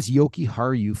 where does Yoki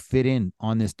Haru fit in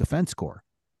on this defense core?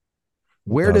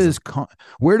 Where does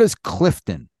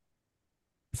Clifton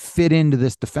fit into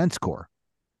this defense core?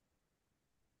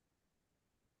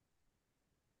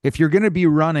 If you're going to be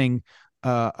running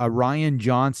a Ryan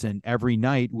Johnson every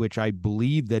night, which I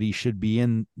believe that he should be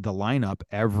in the lineup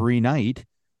every night,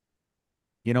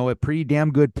 a pretty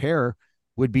damn good pair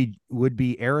would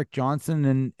be Erik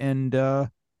Johnson and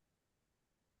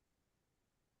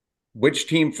which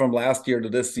team from last year to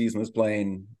this season is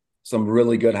playing some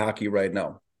really good hockey right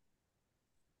now?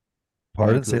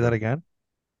 Pardon? Say that again.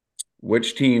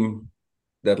 Which team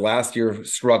that last year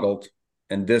struggled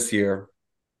and this year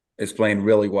is playing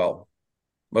really well?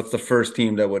 What's the first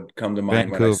team that would come to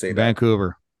mind when I say that?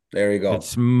 Vancouver. There you go.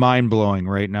 It's mind-blowing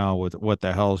right now with what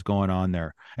the hell is going on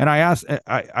there. And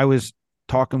I was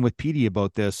talking with Petey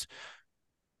about this.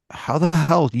 How the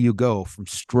hell do you go from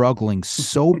struggling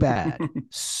so bad,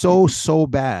 so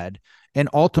bad, and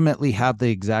ultimately have the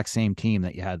exact same team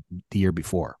that you had the year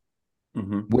before?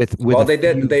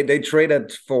 Mm-hmm. They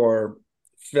traded for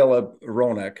Philip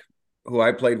Ronek, who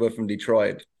I played with from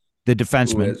Detroit. The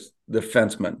defenseman. Who is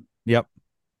defenseman. Yep.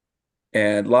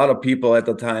 And a lot of people at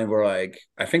the time were like,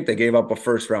 I think they gave up a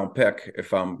first round pick.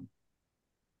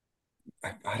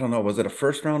 I don't know, was it a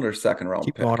first round or second round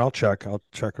pick? Keep going. I'll check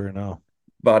right now.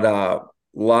 But a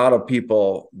lot of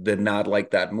people did not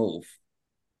like that move.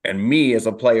 And me, as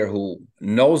a player who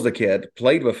knows the kid,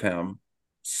 played with him,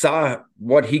 saw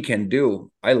what he can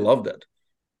do, I loved it.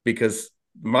 Because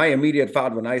my immediate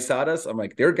thought when I saw this, I'm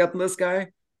like, they're getting this guy,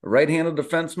 a right-handed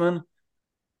defenseman,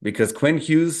 because Quinn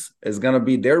Hughes is going to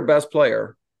be their best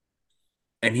player,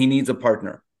 and he needs a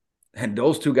partner. And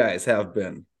those two guys have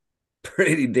been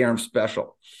pretty damn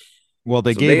special. Well,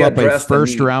 they gave up a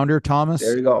first rounder, Thomas.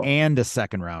 There you go. And a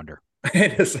second rounder.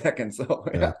 And a second. So,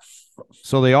 yeah.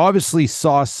 So they obviously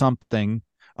saw something.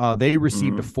 They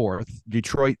received a fourth.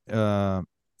 Detroit or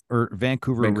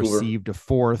Vancouver received a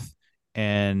fourth.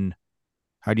 And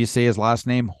how do you say his last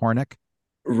name? Ronek.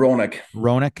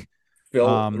 Phil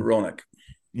Ronek.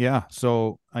 Yeah.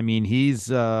 So I mean, he's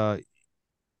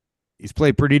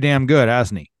played pretty damn good,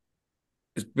 hasn't he?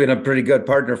 He's been a pretty good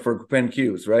partner for Quinn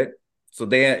Hughes, right? So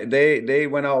they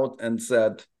went out and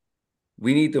said,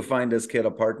 we need to find this kid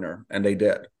a partner, and they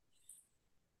did.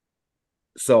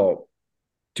 So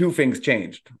two things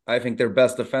changed. I think their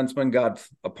best defenseman got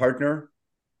a partner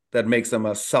that makes them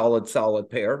a solid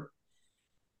pair.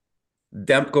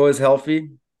 Demko is healthy,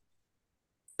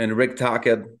 and Rick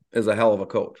Tocchet is a hell of a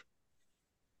coach.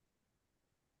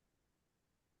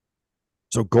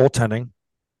 So goaltending,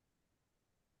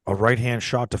 a right-hand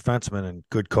shot defenseman, and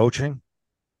good coaching.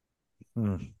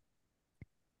 You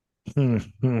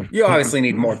obviously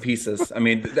need more pieces. I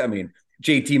mean,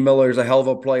 JT Miller's a hell of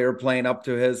a player playing up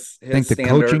to his Think the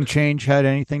standard. coaching change had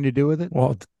anything to do with it?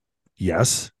 Well,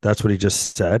 yes, that's what he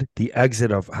just said.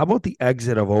 How about the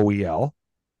exit of OEL?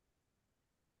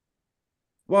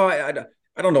 Well,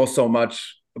 I don't know so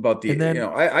much about the,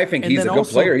 I think he's a good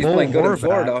player. He's playing good in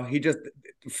Florida.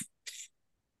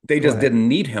 They just didn't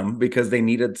need him because they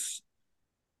needed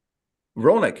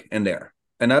Vanek in there.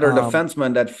 Another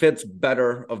defenseman that fits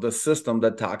better of the system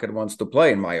that Tocchet wants to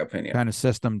play, in my opinion. What kind of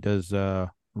system does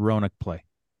Roenick play?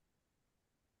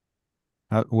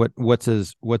 What's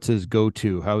his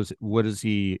go-to?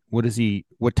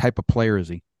 What type of player is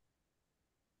he?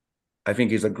 I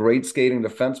think he's a great skating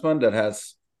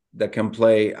defenseman that can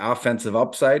play offensive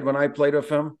upside. When I played with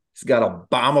him, he's got a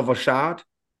bomb of a shot,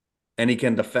 and he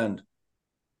can defend.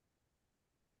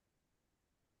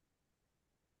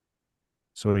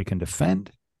 So he can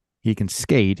defend, he can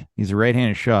skate. He's a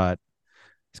right-handed shot.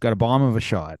 He's got a bomb of a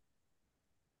shot.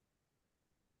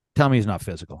 Tell me he's not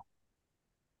physical.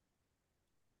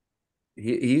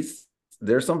 There's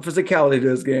some physicality to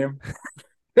this game.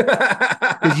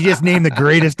 Because you just named the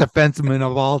greatest defenseman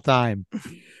of all time.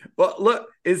 Well, look,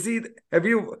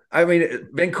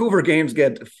 Vancouver games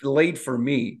get late for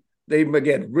me. They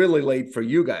get really late for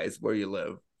you guys where you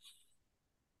live.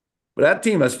 But that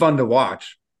team is fun to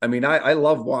watch. I mean, I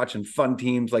love watching fun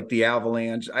teams like the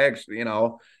Avalanche. I actually,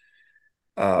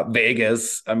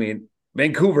 Vegas. I mean,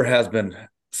 Vancouver has been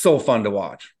so fun to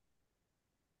watch.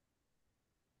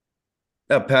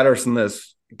 Patterson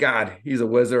he's a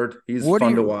wizard. He's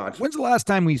fun to watch. When's the last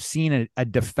time we've seen a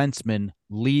defenseman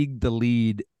lead the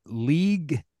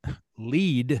league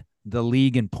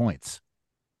in points?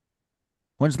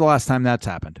 When's the last time that's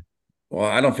happened? Well,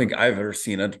 I don't think I've ever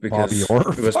seen it because it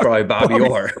was probably Bobby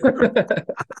Orr.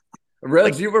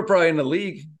 Reds, you were probably in the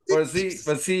league. Was he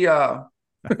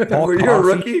were you a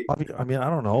rookie? I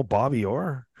don't know. Bobby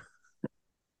Orr.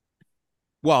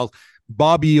 Well,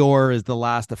 Bobby Orr is the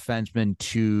last defenseman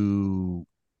to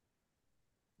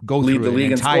go lead through the league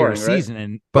an entire in scoring, season,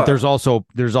 right? But there's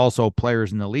also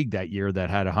players in the league that year that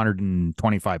had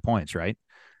 125 points, right?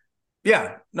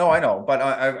 Yeah, no, I know, but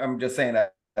I'm just saying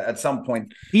that at some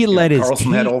point he led his Carlson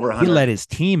team. had over 100. He led his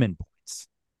team in points.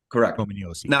 Correct. Roman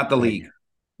Josi, not the league.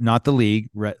 Not the league,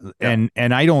 right? Yeah.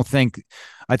 And I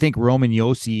think Roman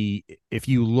Josi, if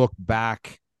you look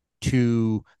back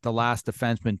to the last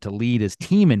defenseman to lead his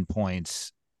team in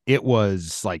points, it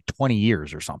was like 20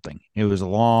 years or something. It was a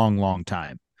long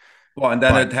time. Well, and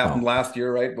then it happened last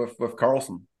year, right, with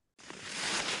Carlson.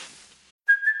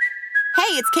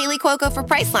 Hey, it's Kaylee Cuoco for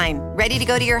Priceline. Ready to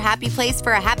go to your happy place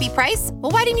for a happy price?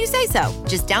 Well, why didn't you say so?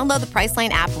 Just download the Priceline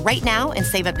app right now and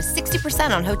save up to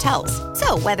 60% on hotels.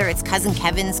 So whether it's Cousin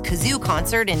Kevin's Kazoo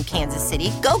Concert in Kansas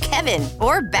City, go Kevin,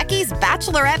 or Becky's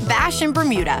Bachelorette Bash in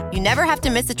Bermuda, you never have to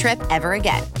miss a trip ever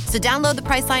again. So download the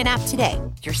Priceline app today.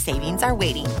 Your savings are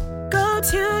waiting. Go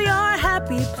to your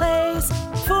happy place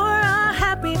for a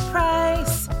happy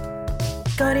price.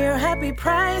 Go to your happy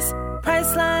price,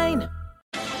 Priceline.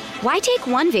 Why take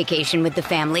one vacation with the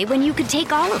family when you could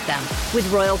take all of them? With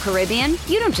Royal Caribbean,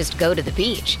 you don't just go to the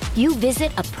beach. You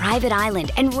visit a private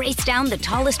island and race down the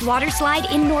tallest water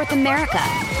slide in North America.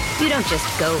 You don't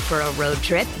just go for a road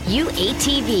trip. You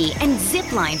ATV and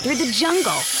zip line through the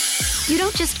jungle. You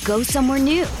don't just go somewhere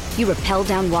new. You rappel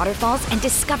down waterfalls and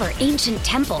discover ancient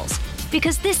temples.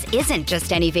 Because this isn't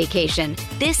just any vacation.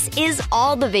 This is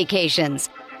all the vacations.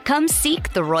 Come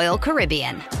seek the Royal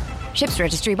Caribbean. Ships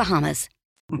Registry, Bahamas.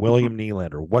 William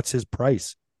Nylander. What's his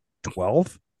price?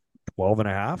 12? 12 and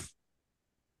a half?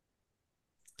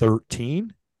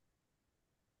 13?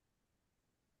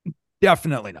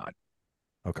 Definitely not.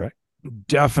 Okay.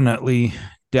 Definitely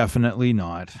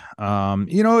not.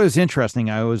 It was interesting.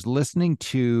 I was listening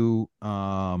to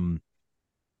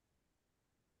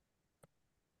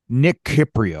Nick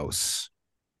Kyprios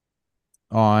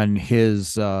on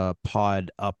his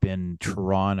pod up in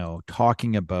Toronto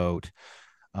talking about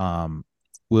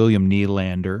William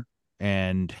Nylander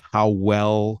and how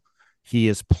well he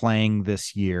is playing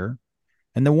this year.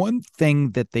 And the one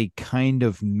thing that they kind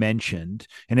of mentioned,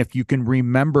 and if you can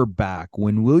remember back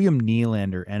when William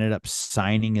Nylander ended up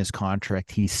signing his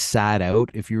contract, he sat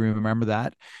out, if you remember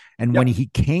that. And when he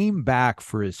came back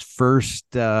for his first,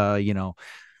 once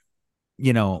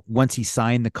he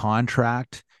signed the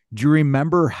contract, do you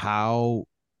remember how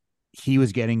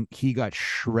he got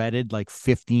shredded like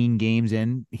 15 games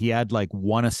in? He had like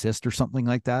 1 assist or something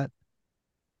like that.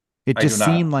 It just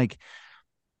seemed like,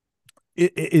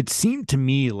 it seemed to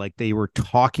me like they were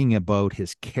talking about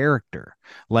his character.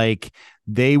 Like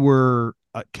they were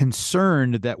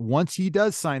concerned that once he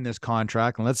does sign this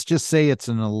contract, and let's just say it's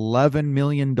an $11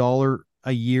 million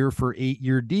a year for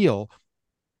 8-year deal,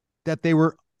 that they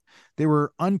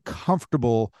were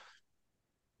uncomfortable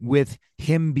with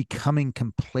him becoming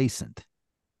complacent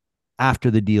after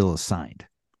the deal is signed.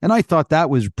 And I thought that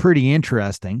was pretty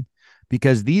interesting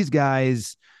because these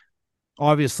guys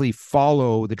obviously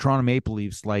follow the Toronto Maple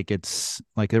Leafs like it's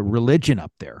like a religion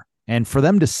up there. And for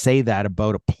them to say that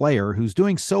about a player who's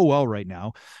doing so well right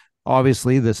now,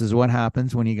 obviously this is what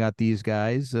happens when you got these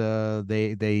guys.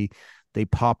 They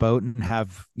pop out and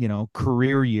have,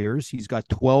 career years. He's got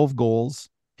 12 goals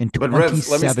and 27 But Revs,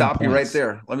 let me stop points. you right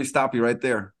there. Let me stop you right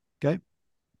there. Okay.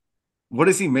 What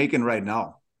is he making right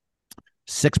now?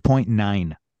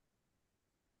 6.9.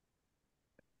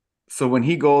 So when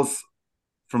he goes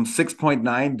from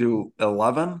 6.9 to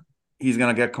 11, he's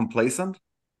going to get complacent?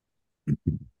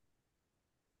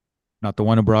 Not the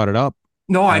one who brought it up.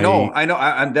 No, I know.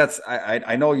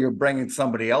 I know you're bringing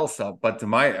somebody else up, but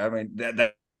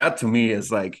that to me is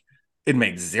like, it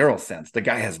makes zero sense. The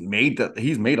guy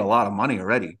he's made a lot of money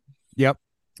already. Yep.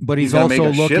 But he's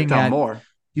also looking at more.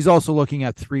 He's also looking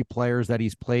at 3 players that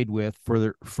he's played with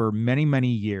for many, many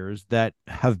years that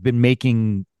have been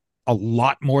making a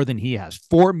lot more than he has.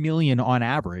 $4 million on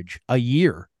average a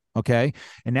year. Okay.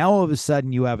 And now all of a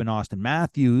sudden you have an Austin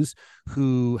Matthews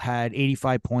who had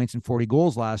 85 points and 40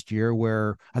 goals last year,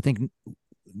 where I think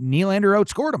Nylander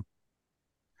outscored him,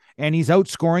 and he's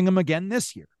outscoring him again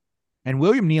this year. And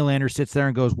William Nylander sits there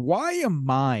and goes, why am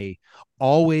I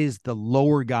always the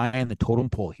lower guy in the totem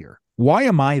pole here? Why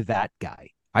am I that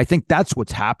guy? I think that's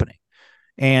what's happening.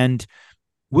 And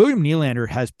William Nylander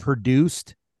has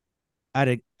produced at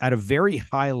a very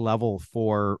high level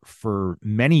for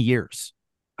many years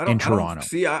in Toronto.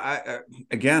 I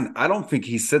don't think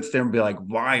he sits there and be like,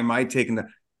 why am I taking the,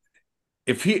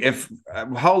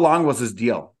 how long was his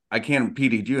deal? I can't,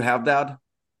 Petey, do you have that?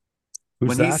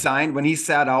 When he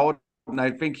sat out, and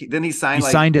I think he signed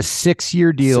a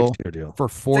 6-year deal for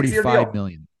 $45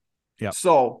 million. Yeah.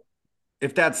 So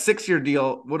if that 6-year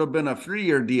deal would have been a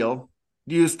 3-year deal,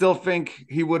 do you still think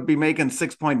he would be making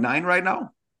 6.9 right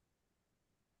now?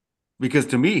 Because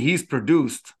to me, he's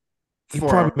produced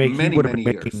for many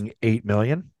years. 8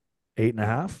 million,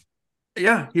 8.5.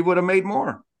 Yeah, he would have made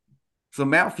more. So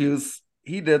Matthews,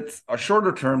 he did a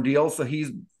shorter term deal, so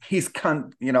he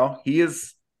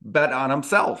is bet on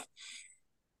himself.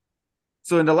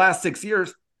 So in the last 6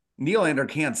 years, Nylander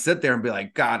can't sit there and be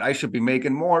like, God, I should be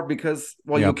making more, because,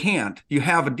 you can't. You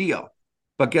have a deal.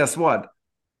 But guess what?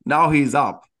 Now he's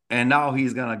up, and now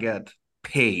he's going to get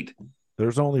paid.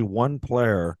 There's only one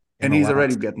player, and he's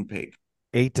already getting paid,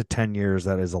 8 to 10 years,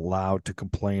 that is allowed to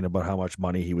complain about how much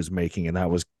money he was making, and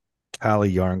that was Calle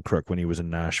Yarncrook when he was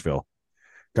in Nashville.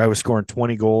 Guy was scoring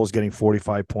 20 goals, getting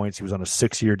 45 points. He was on a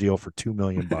 6-year deal for $2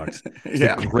 million.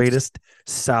 Yeah. The greatest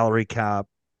salary cap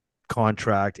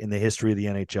contract in the history of the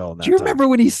NHL. Do you remember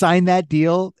when he signed that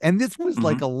deal? And this was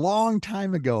like a long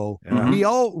time ago. Mm-hmm.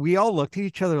 We all looked at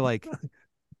each other like,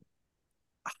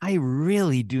 I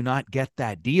really do not get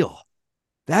that deal.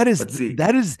 What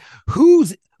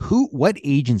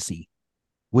agency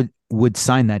would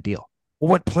sign that deal?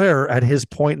 What player at his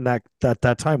point in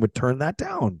that time would turn that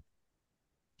down?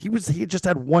 He had just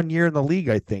had 1 year in the league,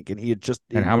 I think, and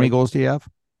And how many goals do you have?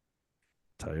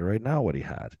 I'll tell you right now what he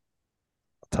had.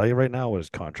 I'll tell you right now what his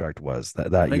contract was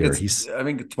that year. I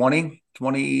think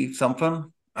 20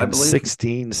 something. I believe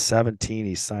 16, 17,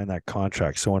 he signed that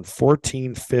contract. So in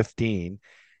 14, 15,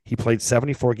 he played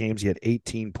 74 games. He had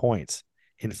 18 points.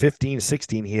 In 15,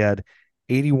 16, he had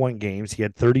 81 games. He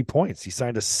had 30 points. He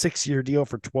signed a 6-year deal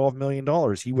for $12 million.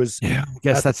 He was, I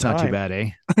guess that's not too bad,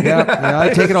 eh? Yeah, I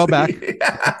take it all back.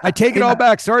 I take it all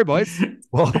back. Sorry, boys.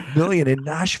 Well, $1 million in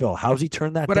Nashville. How's he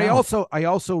turn that down? But I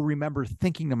also remember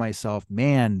thinking to myself,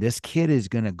 man, this kid is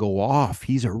going to go off.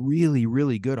 He's a really,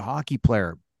 really good hockey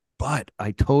player. But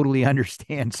I totally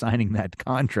understand signing that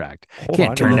contract.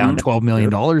 Can't turn down $12 million.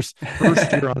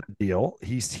 First year on the deal,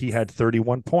 he had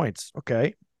 31 points.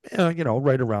 Okay.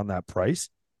 Right around that price.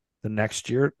 The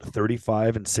next year,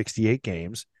 35 and 68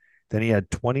 games. Then he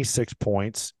had 26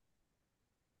 points.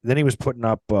 Then he was putting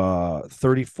up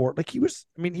 34. Like he was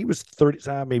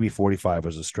 30, maybe 45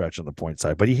 was a stretch on the point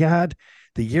side. But he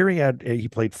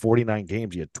played 49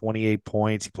 games. He had 28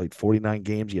 points. He played 49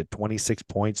 games. He had 26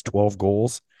 points, 12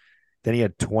 goals. Then he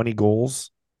had 20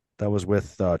 goals. That was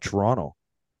with Toronto.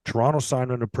 Toronto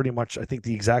signed him to pretty much, I think,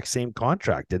 the exact same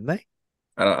contract, didn't they?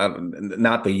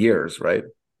 Not the years, right?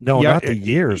 No, not the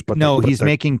years. But he's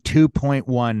making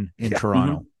 2.1 in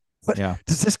Toronto. Mm-hmm. But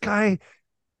does this guy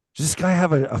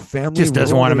have a family? Just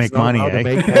doesn't want to make money, to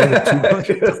make more than $2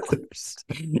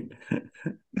 million?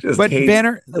 But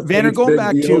Vanner, going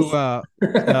back to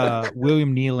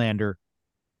William Nylander,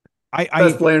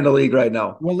 best player in the league right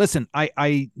now. Well, listen,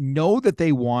 I know that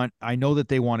they want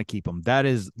to keep him. That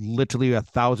is literally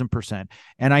 1,000%.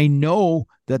 And I know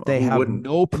that they have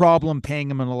no problem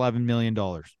paying him an $11 million.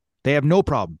 They have no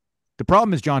problem. The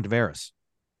problem is John Tavares.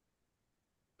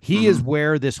 He is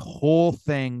where this whole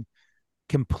thing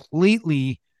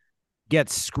completely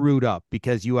gets screwed up,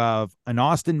 because you have an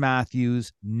Austin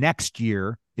Matthews next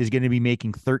year is going to be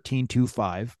making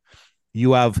 $13.25.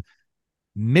 You have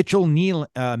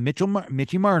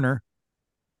Mitchie Marner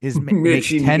is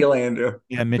Mitchie Nylander.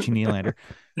 Yeah, Mitchie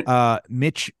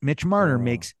Nylander. Mitch Marner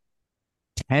makes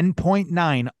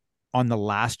 10.9 on the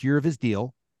last year of his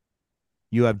deal.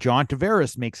 You have John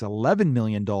Tavares makes $11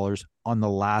 million on the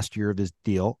last year of his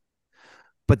deal,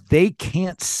 but they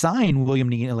can't sign William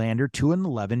Nylander to an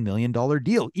 $11 million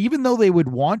deal. Even though they would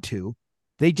want to,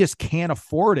 they just can't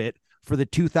afford it for the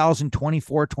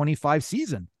 2024-25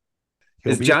 season.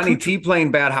 Is Johnny T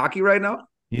playing bad hockey right now?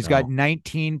 He's got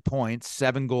 19 points,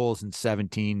 7 goals in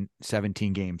 17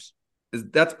 games.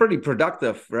 That's pretty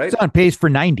productive, right? He's on pace for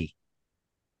 90.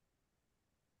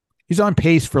 He's on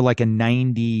pace for like a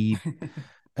 90,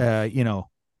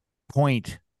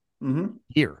 point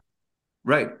year.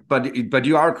 Right. But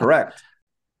you are correct.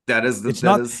 It's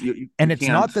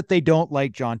not that they don't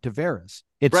like John Tavares.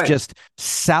 It's just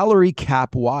salary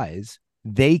cap wise,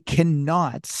 they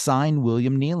cannot sign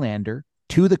William Nylander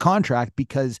to the contract,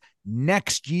 because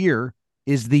next year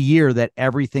is the year that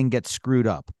everything gets screwed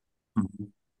up. Mm-hmm.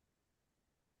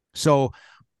 So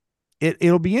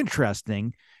it'll be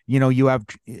interesting. You have,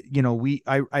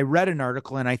 I read an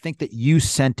article, and I think that you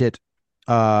sent it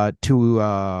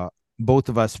to both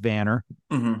of us, Vanner,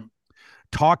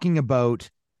 talking about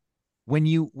when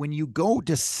you go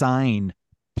to sign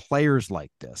players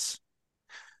like this,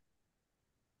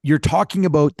 you're talking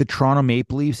about the Toronto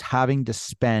Maple Leafs having to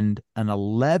spend an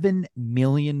 $11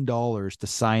 million to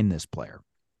sign this player.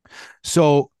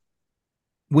 So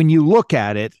when you look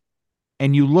at it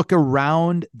and you look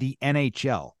around the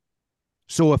NHL,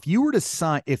 so if you were to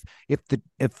sign, if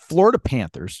Florida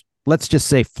Panthers, let's just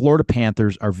say Florida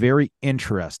Panthers are very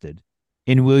interested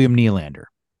in William Nylander,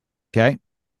 okay?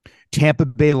 Tampa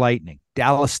Bay Lightning,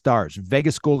 Dallas Stars,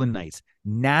 Vegas Golden Knights,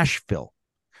 Nashville,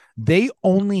 they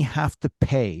only have to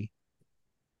pay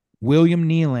William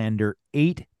Nylander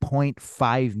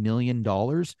 $8.5 million,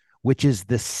 which is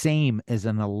the same as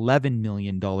an $11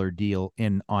 million deal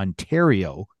in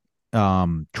Ontario,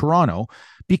 Toronto,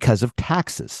 because of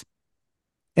taxes.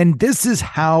 And this is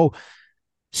how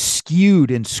skewed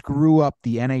and screw up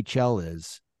the NHL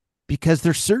is, because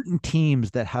there's certain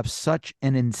teams that have such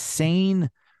an insane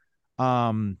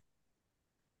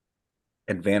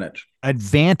advantage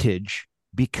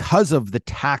because of the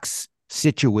tax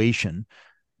situation.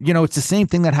 It's the same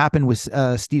thing that happened with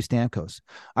Steve Stamkos.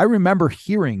 I remember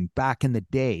hearing back in the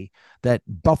day that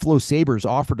Buffalo Sabres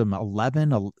offered him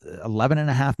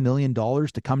 $11.5 million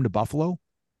to come to Buffalo.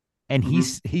 And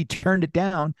he turned it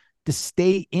down to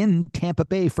stay in Tampa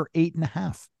Bay for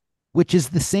 8.5, which is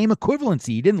the same equivalency.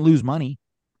 He didn't lose money.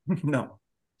 No.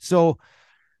 So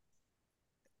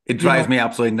it drives me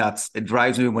absolutely nuts. It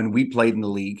drives me when we played in the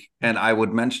league, and I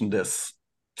would mention this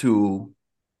to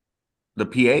the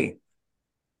PA.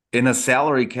 In a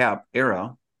salary cap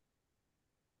era,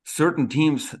 certain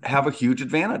teams have a huge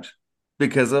advantage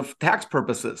because of tax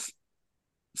purposes.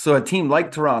 So a team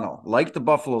like Toronto, like the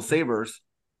Buffalo Sabres,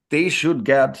 they should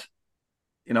get,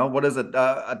 what is it,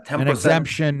 a 10%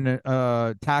 exemption,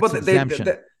 tax exemption.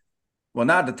 Well,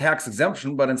 not the tax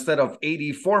exemption, but instead of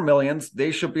 84 million,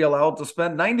 they should be allowed to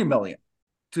spend 90 million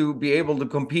to be able to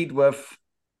compete with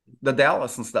the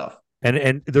Dallas and stuff.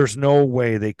 And there's no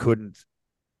way they couldn't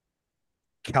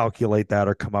calculate that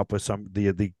or come up with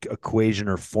the equation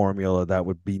or formula that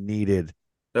would be needed.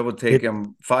 That would take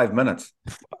him 5 minutes.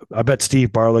 I bet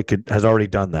Steve Barlick has already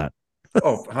done that.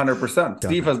 Oh, 100%.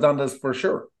 Steve has done this for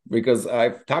sure, because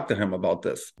I've talked to him about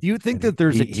this. Do you think that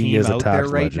there's a team out there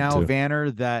right now, too,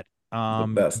 Vanner, that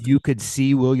you could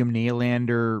see William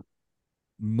Nylander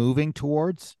moving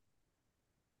towards?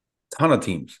 Ton of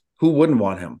teams. Who wouldn't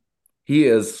want him? He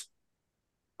is.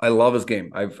 I love his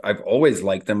game. I've always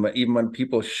liked him, but even when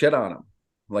people shit on him,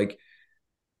 like.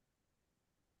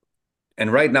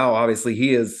 And right now, obviously,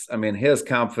 he is. I mean, his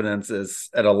confidence is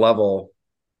at a level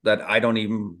that I don't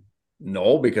even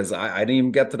know because I didn't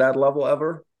even get to that level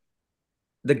ever.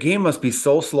 The game must be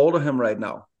so slow to him right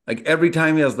now. Like every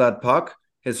time he has that puck,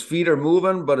 his feet are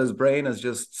moving, but his brain is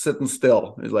just sitting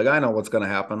still. He's like, I know what's going to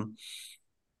happen.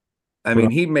 I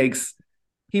mean, he makes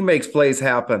plays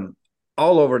happen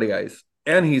all over the ice,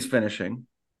 and he's finishing.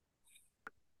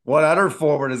 What other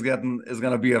forward is going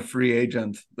to be a free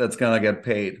agent that's going to get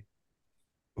paid?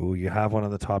 Ooh, you have one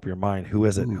on the top of your mind. Who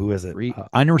is it? Ooh, Who is it?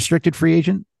 Unrestricted free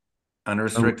agent?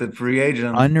 Unrestricted free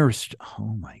agent.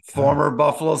 Oh my God. Former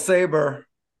Buffalo Sabre.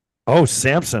 Oh,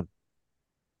 Samson.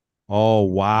 Oh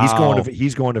wow.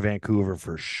 He's going to Vancouver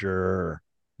for sure.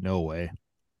 No way.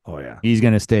 Oh yeah. He's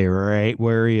going to stay right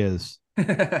where he is.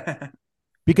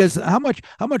 Because how much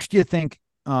do you think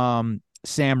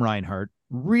Sam Reinhart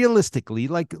realistically,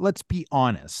 like, let's be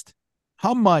honest,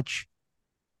 how much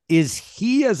is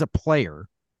he as a player?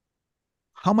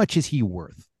 How much is he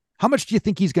worth? How much do you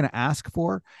think he's going to ask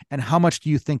for? And how much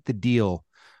do you think the deal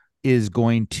is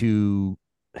going to?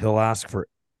 He'll ask for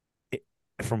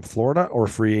from Florida or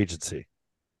free agency.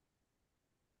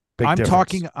 I'm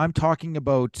talking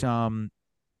about.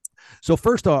 So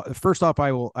first off,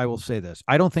 I will say this.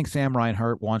 I don't think Sam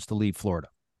Reinhart wants to leave Florida.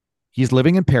 He's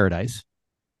living in paradise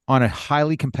on a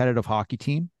highly competitive hockey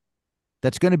team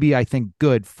that's going to be, I think,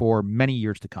 good for many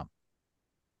years to come.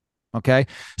 Okay.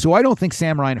 So I don't think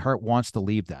Sam Reinhart wants to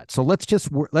leave that. So let's just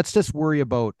worry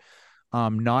about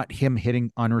not him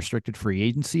hitting unrestricted free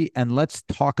agency. And let's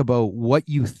talk about what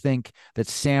you think that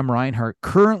Sam Reinhart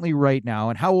currently right now,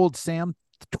 and how old Sam?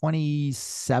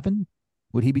 27?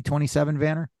 Would he be 27,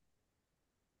 Vanner?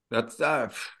 That's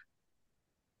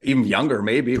even younger,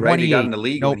 maybe, right? He got in the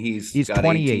league when he's got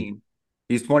 28. 18.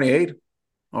 He's 28?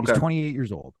 Okay. He's 28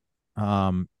 years old.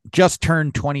 Just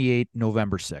turned 28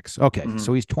 November 6th. Okay. Mm-hmm.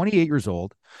 So he's 28 years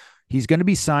old. He's going to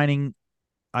be signing,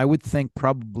 I would think,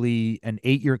 probably an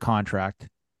 8-year contract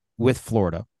with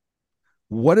Florida.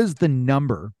 What is the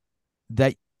number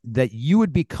that you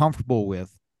would be comfortable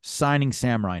with signing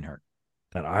Sam Reinhart?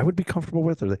 That I would be comfortable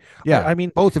with? Or yeah. I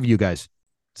mean, both of you guys.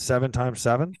 7 times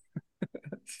 7?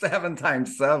 7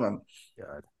 times 7.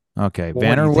 God. Okay, well,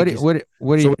 Vanner,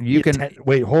 what do you can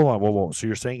wait? Hold on, whoa. So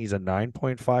you're saying he's a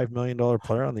 $9.5 million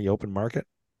player on the open market?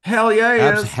 Hell yeah, he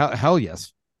is. Hell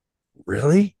yes.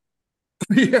 Really?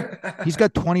 Yeah. He's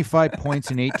got 25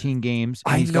 points in 18 games.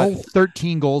 And he's got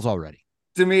 13 goals already.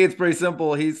 To me, it's pretty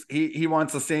simple. He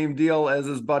wants the same deal as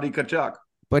his buddy Tkachuk.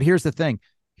 But here's the thing.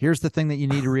 Here's the thing that you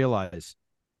need to realize.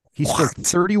 He scored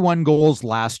 31 goals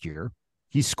last year.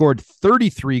 He scored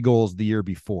 33 goals the year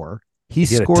before. He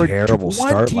scored a terrible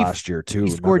start last year, too.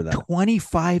 He scored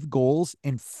 25 goals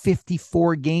in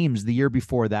 54 games the year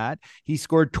before that. He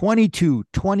scored 22,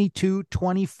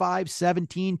 25,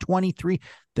 17, 23.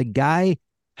 The guy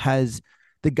is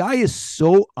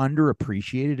so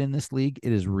underappreciated in this league.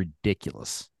 It is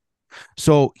ridiculous.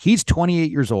 So he's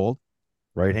 28 years old.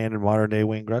 Right-handed modern-day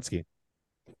Wayne Gretzky.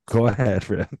 Go ahead,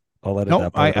 Fred. I'll let it. No,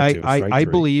 I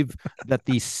believe that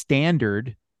the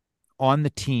standard on the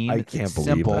team. I can't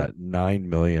believe that. $9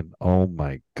 million. Oh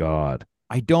my God.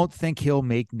 I don't think he'll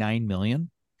make $9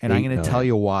 million. And I'm going to tell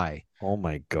you why. Oh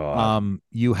my God.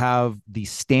 You have the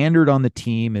standard on the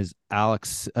team is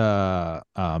Alex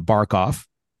Barkov,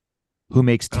 who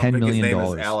makes $10 million. His name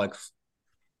is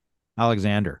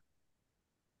Alexander.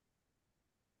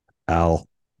 Alex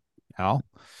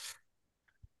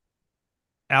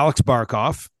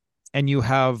Barkov. And you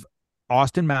have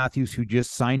Austin Matthews, who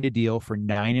just signed a deal for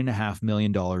 $9.5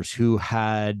 million, who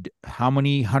had how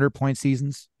many 100-point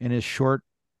seasons in his short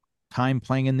time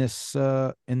playing in this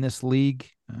league?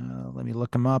 Let me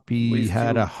look him up. He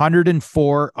had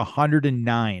 104,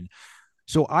 109.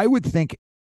 So I would think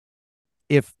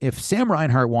if Sam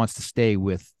Reinhart wants to stay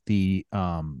with the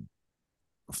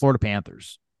Florida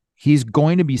Panthers, he's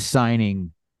going to be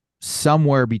signing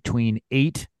somewhere between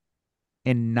 $8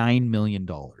 and $9 million.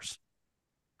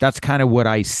 That's kind of what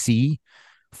I see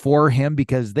for him,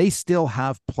 because they still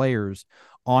have players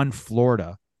on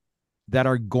Florida that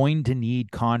are going to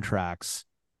need contracts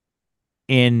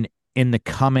in the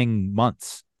coming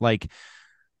months. Like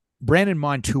Brandon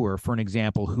Montour, for an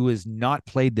example, who has not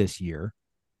played this year,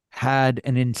 had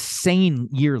an insane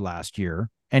year last year,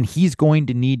 and he's going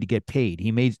to need to get paid.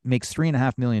 He makes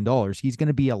 $3.5 million. He's going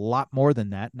to be a lot more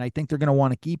than that, and I think they're going to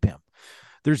want to keep him.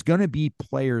 There's going to be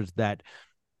players that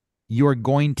you're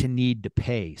going to need to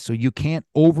pay. So you can't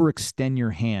overextend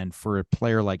your hand for a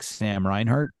player like Sam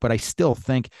Reinhart. But I still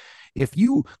think If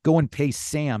you go and pay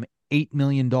Sam $8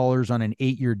 million on an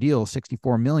 8-year deal,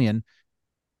 $64 million,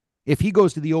 if he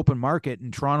goes to the open market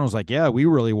and Toronto's like, yeah, we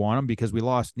really want him because we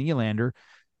lost Nylander,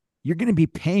 you're going to be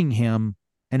paying him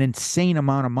an insane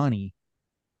amount of money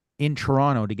in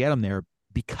Toronto to get him there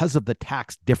because of the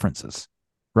tax differences,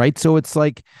 right? So it's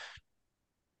like,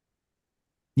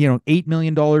 $8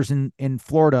 million in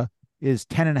Florida is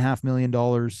 $10.5 million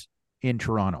in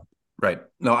Toronto. Right.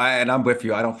 No, I'm with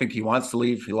you. I don't think he wants to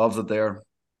leave. He loves it there.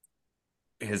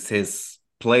 His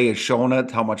play has shown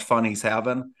it, how much fun he's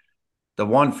having. The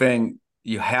one thing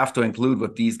you have to include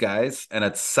with these guys, and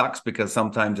it sucks because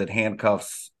sometimes it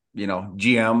handcuffs,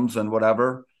 GMs and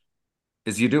whatever,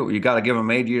 is you got to give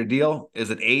them a 8-year deal. Is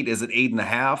it 8? Is it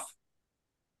 8.5?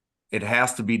 It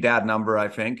has to be that number, I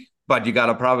think. But you got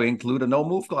to probably include a no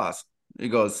move clause. He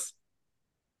goes,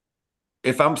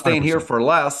 if I'm staying 100%. Here for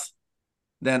less,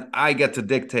 then I get to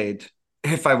dictate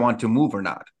if I want to move or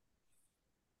not.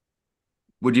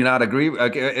 Would you not agree?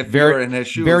 If you're in his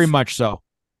shoes? Very much so.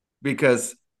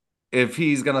 Because if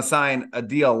he's going to sign a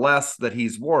deal less that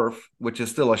he's worth, which is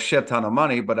still a shit ton of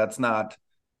money, but that's not,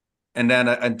 and then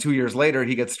and 2 years later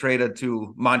he gets traded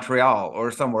to Montreal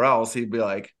or somewhere else, he'd be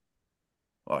like,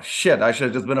 oh shit, I should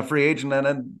have just been a free agent and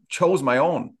then chose my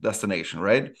own destination,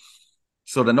 right?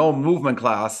 So the no movement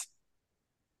class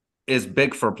is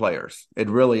big for players. It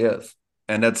really is.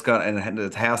 And and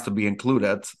it has to be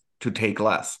included to take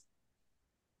less.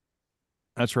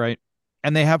 That's right.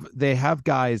 And they have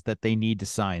guys that they need to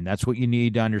sign. That's what you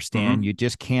need to understand. Mm-hmm. You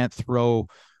just can't throw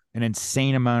an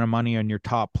insane amount of money on your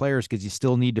top players because you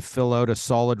still need to fill out a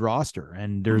solid roster.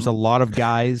 And there's a lot of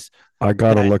guys. I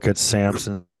got to look at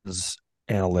Samson's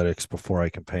analytics before I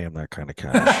can pay him that kind of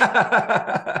cash.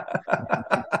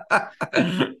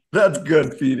 That's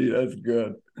good, Petey. That's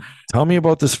good. Tell me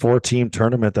about this 4-team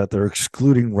tournament that they're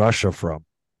excluding Russia from.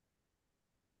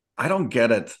 I don't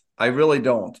get it. I really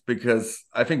don't, because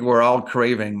I think we're all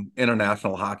craving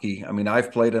international hockey. I mean,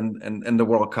 I've played in the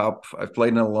World Cup. I've played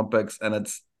in the Olympics, and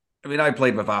I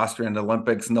played with Austria in the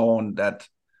Olympics knowing that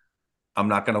I'm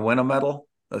not going to win a medal.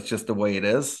 That's just the way it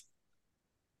is.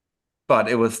 But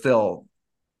it was still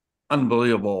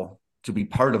unbelievable to be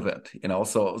part of it,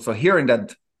 So hearing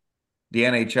that the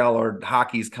NHL or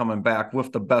hockey's coming back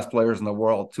with the best players in the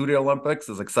world to the Olympics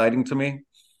is exciting to me.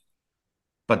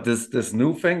 But this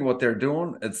new thing, what they're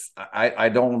doing, I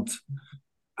don't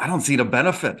see the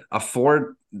benefit of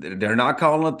 4. They're not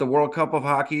calling it the World Cup of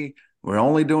Hockey. We're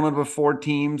only doing it with 4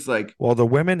 teams. Well, the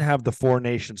women have the 4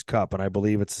 Nations Cup, and I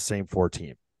believe it's the same 4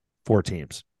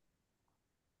 teams.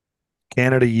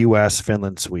 Canada, U.S.,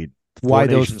 Finland, Sweden. Why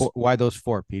those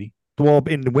 4, Petey? Well,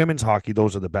 in women's hockey,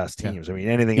 those are the best teams. Yeah. I mean,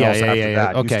 anything else after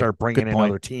that, okay. You start bringing in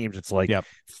other teams, it's like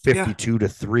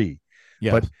 52-3.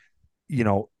 Yeah. But,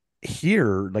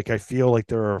 here, I feel like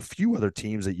there are a few other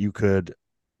teams that you could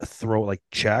throw, like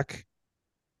Czech,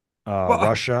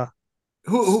 Russia,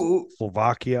 who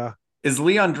Slovakia. Is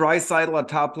Leon Draisaitl a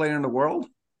top player in the world?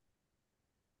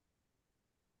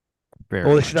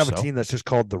 They should have a team that's just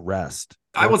called the rest.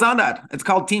 I was on that. It's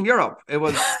called Team Europe. It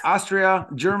was Austria,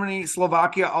 Germany,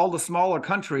 Slovakia, all the smaller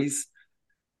countries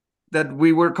that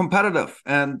we were competitive.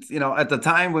 And, at the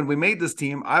time when we made this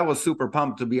team, I was super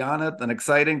pumped to be on it and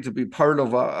exciting to be part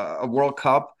of a World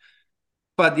Cup.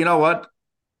 But you know what?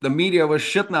 The media was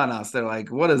shitting on us. They're like,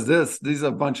 what is this? These are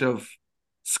a bunch of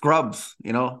scrubs.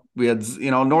 We had,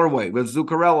 Norway with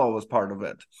Zuccarello was part of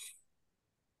it.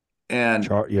 And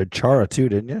you had Chara too,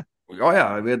 didn't you? Oh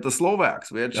yeah. We had the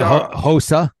Slovaks. We had Chara.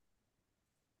 Hossa.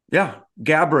 Yeah.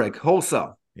 Gabrick,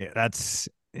 Hossa. Yeah. That's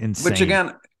insane. Which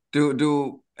again,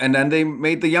 and then they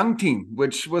made the young team,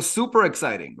 which was super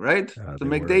exciting, right? The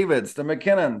McDavids, the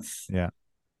McKinnons. Yeah.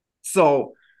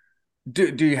 So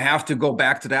do you have to go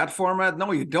back to that format?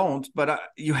 No, you don't. But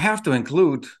you have to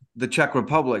include the Czech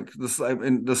Republic,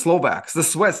 the Slovaks, the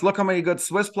Swiss. Look how many good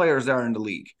Swiss players there are in the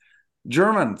league.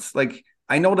 Germans.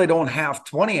 I know they don't have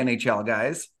 20 NHL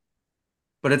guys,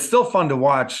 but it's still fun to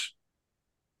watch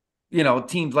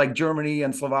teams like Germany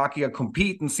and Slovakia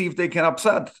compete and see if they can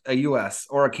upset a US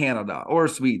or a Canada or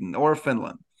Sweden or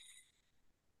Finland.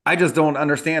 I just don't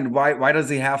understand why does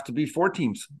he have to be 4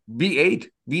 teams? Be 8,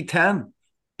 be 10.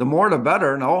 The more the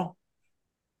better, no?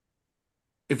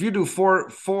 If you do 4,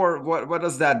 what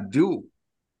does that do?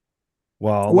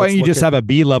 Well, why don't you just have a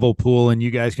B-level pool and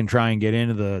you guys can try and get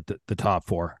into the top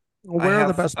 4? Well, where are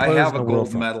the best players? I have a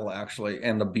gold medal actually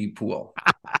in the B pool.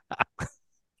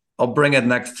 I'll bring it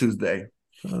next Tuesday.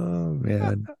 Oh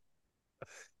man.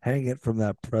 Hang it from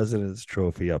that president's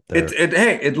trophy up there.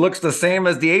 It looks the same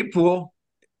as the 8 pool.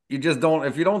 You just don't,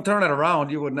 if you don't turn it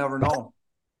around, you would never know.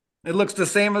 It looks the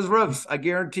same as Rivs, I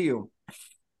guarantee you.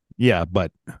 Yeah,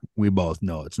 but we both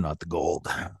know it's not the gold.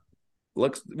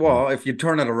 Looks well if you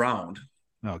turn it around.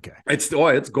 Okay. It's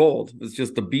gold. It's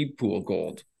just the bead pool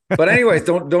gold. But anyways,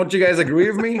 don't you guys agree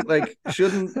with me? Like,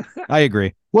 shouldn't I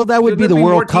agree. Well, that would be shouldn't the it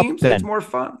World more Cup teams? then. It's more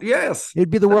fun. Yes.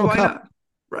 It'd be the Then World why Cup. not?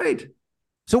 Right.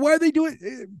 So why are they doing,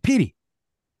 Petey?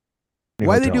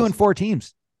 Why are they doing 4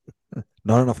 teams?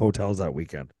 Not enough hotels that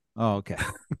weekend. Oh, okay.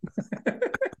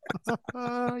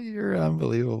 You're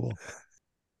unbelievable.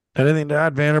 Anything to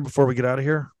add, Vanner, before we get out of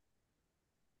here?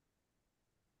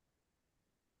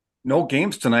 No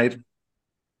games tonight.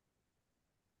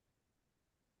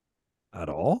 At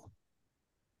all?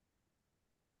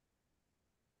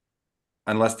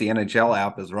 Unless the NHL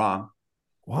app is wrong.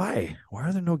 Why? Why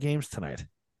are there no games tonight?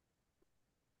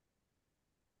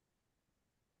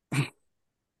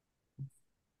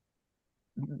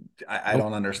 I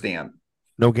don't understand.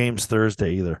 No games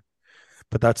Thursday either.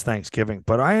 But that's Thanksgiving.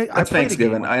 But That's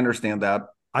Thanksgiving. I understand that.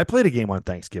 I played a game on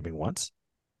Thanksgiving once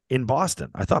in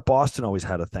Boston. I thought Boston always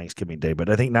had a Thanksgiving day, but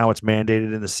I think now it's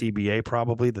mandated in the CBA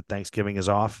probably that Thanksgiving is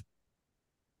off.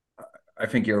 I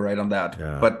think you're right on that.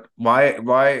 Yeah. But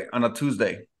why on a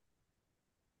Tuesday?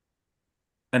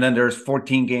 And then there's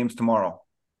 14 games tomorrow.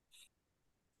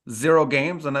 0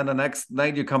 games, and then the next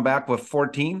night you come back with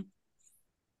 14.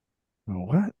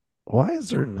 What? Why is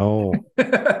there no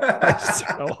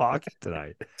hockey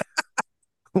tonight?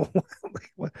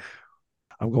 What?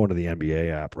 I'm going to the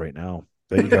NBA app right now.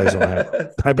 I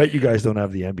bet you guys don't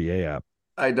have the NBA app.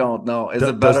 I don't know. Is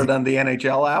it better than the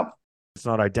NHL app? It's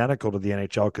not identical to the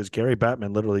NHL because Gary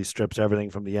Bettman literally strips everything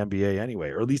from the NBA anyway,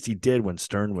 or at least he did when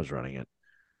Stern was running it.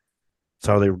 That's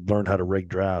how they learned how to rig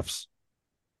drafts.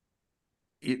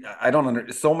 I don't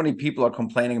understand. So many people are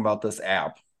complaining about this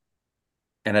app,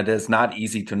 and it is not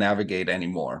easy to navigate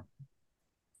anymore.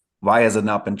 Why has it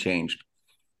not been changed?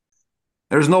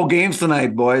 There's no games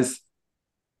tonight, boys.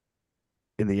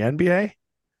 In the NBA?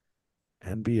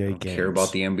 NBA I don't games. care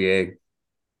about the NBA.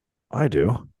 I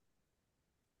do.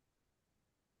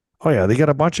 Oh, yeah, they got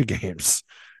a bunch of games.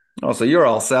 Oh, so you're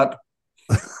all set.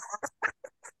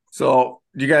 So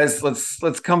you guys,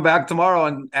 let's come back tomorrow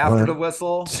and after the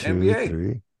whistle, 2, NBA.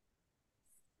 3,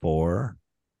 4,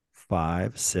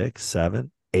 5, 6,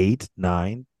 7, 8,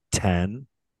 9, 10,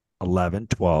 11,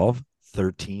 12,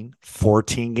 13,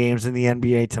 14 games in the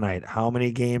NBA tonight. How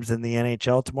many games in the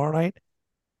NHL tomorrow night?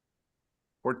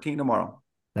 14 tomorrow.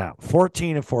 Now,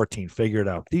 14 and 14. Figure it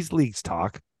out. These leagues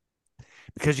talk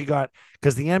because the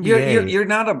NBA.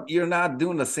 You're not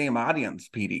doing the same audience,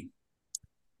 Petey.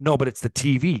 No, but it's the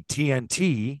TV.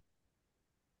 TNT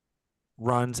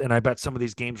runs, and I bet some of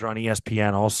these games are on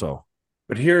ESPN also.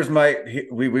 But here's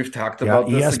we've talked about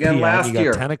this ESPN, again last you got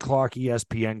year. 10 o'clock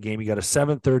ESPN game. You got a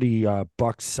 7:30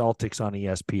 Bucks Celtics on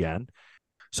ESPN.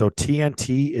 So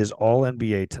TNT is all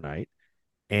NBA tonight,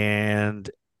 and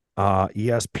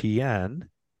ESPN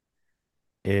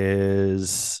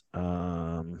is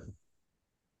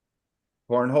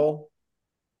cornhole,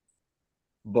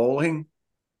 bowling.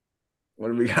 What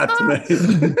do we got tonight?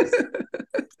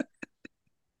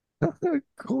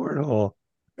 cornhole.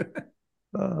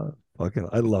 Fucking,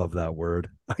 I love that word.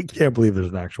 I can't believe there's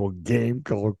an actual game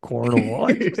called cornhole.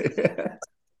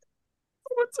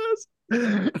 Someone says,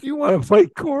 you want to play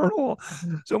cornhole?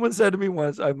 Someone said to me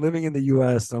once, I'm living in the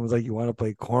U.S. Someone's like, you want to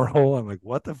play cornhole? I'm like,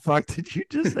 what the fuck did you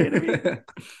just say to me?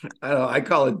 I don't know. I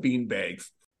call it bean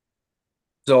bags.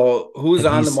 So who's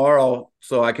on tomorrow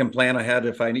so I can plan ahead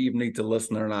if I even need to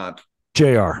listen or not?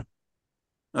 JR.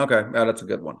 Okay. Yeah, that's a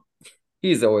good one.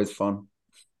 He's always fun.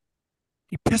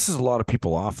 He pisses a lot of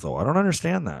people off, though. I don't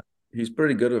understand that. He's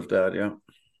pretty good with that, yeah.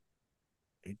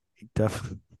 He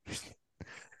definitely...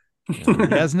 He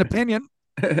has an opinion.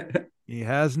 He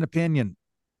has an opinion.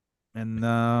 And,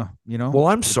 Well,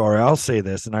 I'm sorry. I'll say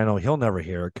this, and I know he'll never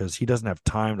hear it because he doesn't have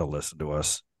time to listen to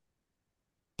us.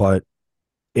 But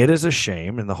it is a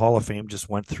shame, and the Hall of Fame just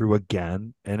went through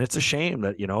again. And it's a shame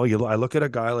that, I look at a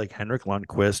guy like Henrik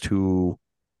Lundqvist who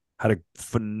had a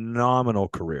phenomenal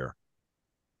career.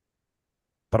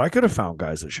 But I could have found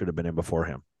guys that should have been in before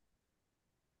him.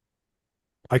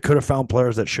 I could have found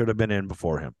players that should have been in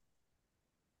before him.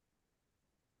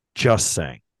 Just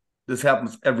saying. This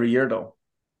happens every year, though.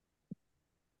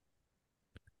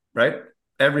 Right?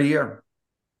 Every year.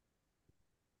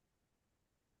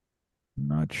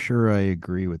 Not sure I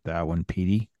agree with that one,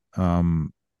 Petey.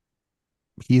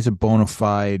 He's a bona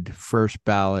fide first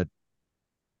ballot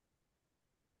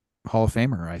Hall of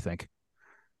Famer, I think.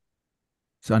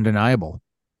 It's undeniable.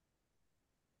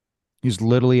 He's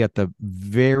literally at the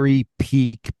very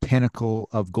peak pinnacle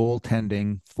of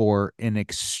goaltending for an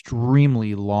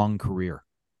extremely long career.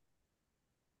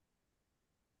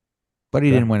 But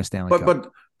he didn't win a Stanley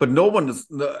Cup. But no one is.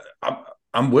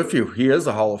 I'm with you. He is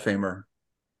a Hall of Famer.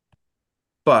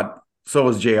 But so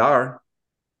is JR.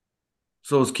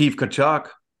 So is Keith Kachuk.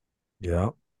 Yeah.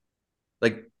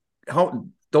 Like how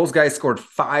those guys scored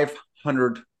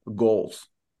 500 goals.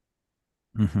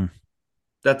 Mm-hmm.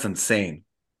 That's insane.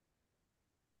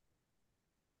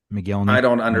 Miguel, I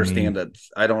don't understand it.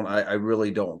 I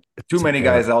really don't. Too many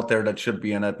guys out there that should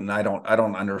be in it, and I don't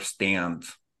understand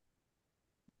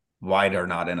why they're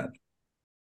not in it.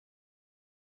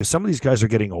 Some of these guys are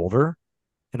getting older,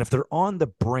 and if they're on the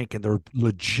brink and they're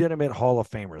legitimate Hall of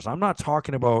Famers, I'm not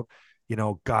talking about,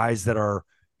 guys that are,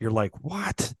 you're like,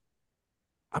 what?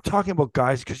 I'm talking about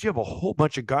guys, because you have a whole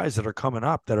bunch of guys that are coming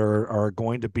up that are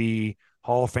going to be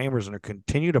Hall of Famers and are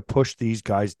continue to push these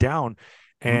guys down.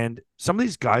 And some of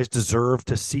these guys deserve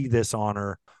to see this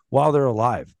honor while they're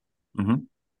alive. Mm-hmm.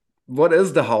 What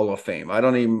is the Hall of Fame? I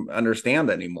don't even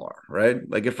understand anymore, right?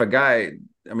 Like if a guy,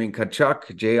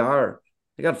 Kachuk, JR,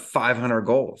 they got 500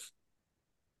 goals.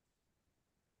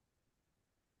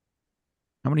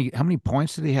 How many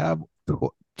points did he have?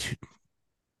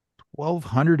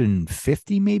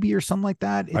 1,250 maybe, or something like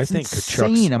that. It's I think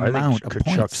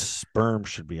Kachuk's sperm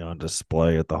should be on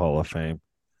display at the Hall of Fame.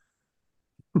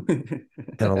 In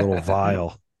a little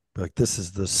vial. Like, this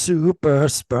is the super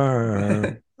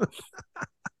sperm.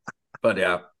 But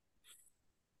yeah.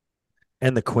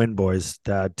 And the Quinn boys'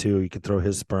 dad, too. You could throw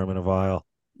his sperm in a vial.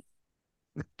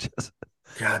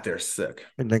 God, they're sick.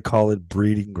 And then call it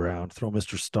breeding ground. Throw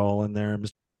Mr. Stahl in there.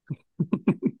 It's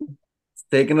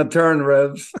taking a turn,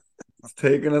 Revs. It's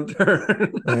taking a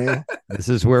turn. Hey, this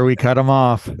is where we cut him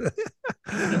off.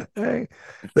 Hey,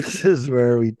 this is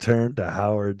where we turn to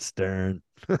Howard Stern.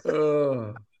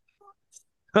 Oh.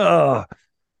 Do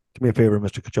me a favor,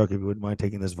 Mr. Kachuk, if you wouldn't mind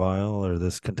taking this vial or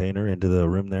this container into the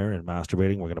room there and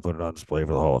masturbating. We're going to put it on display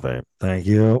for the Hall of Fame. Thank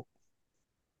you.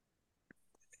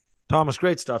 Thomas,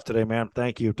 great stuff today, man.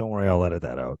 Thank you. Don't worry, I'll edit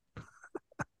that out.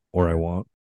 Or I won't.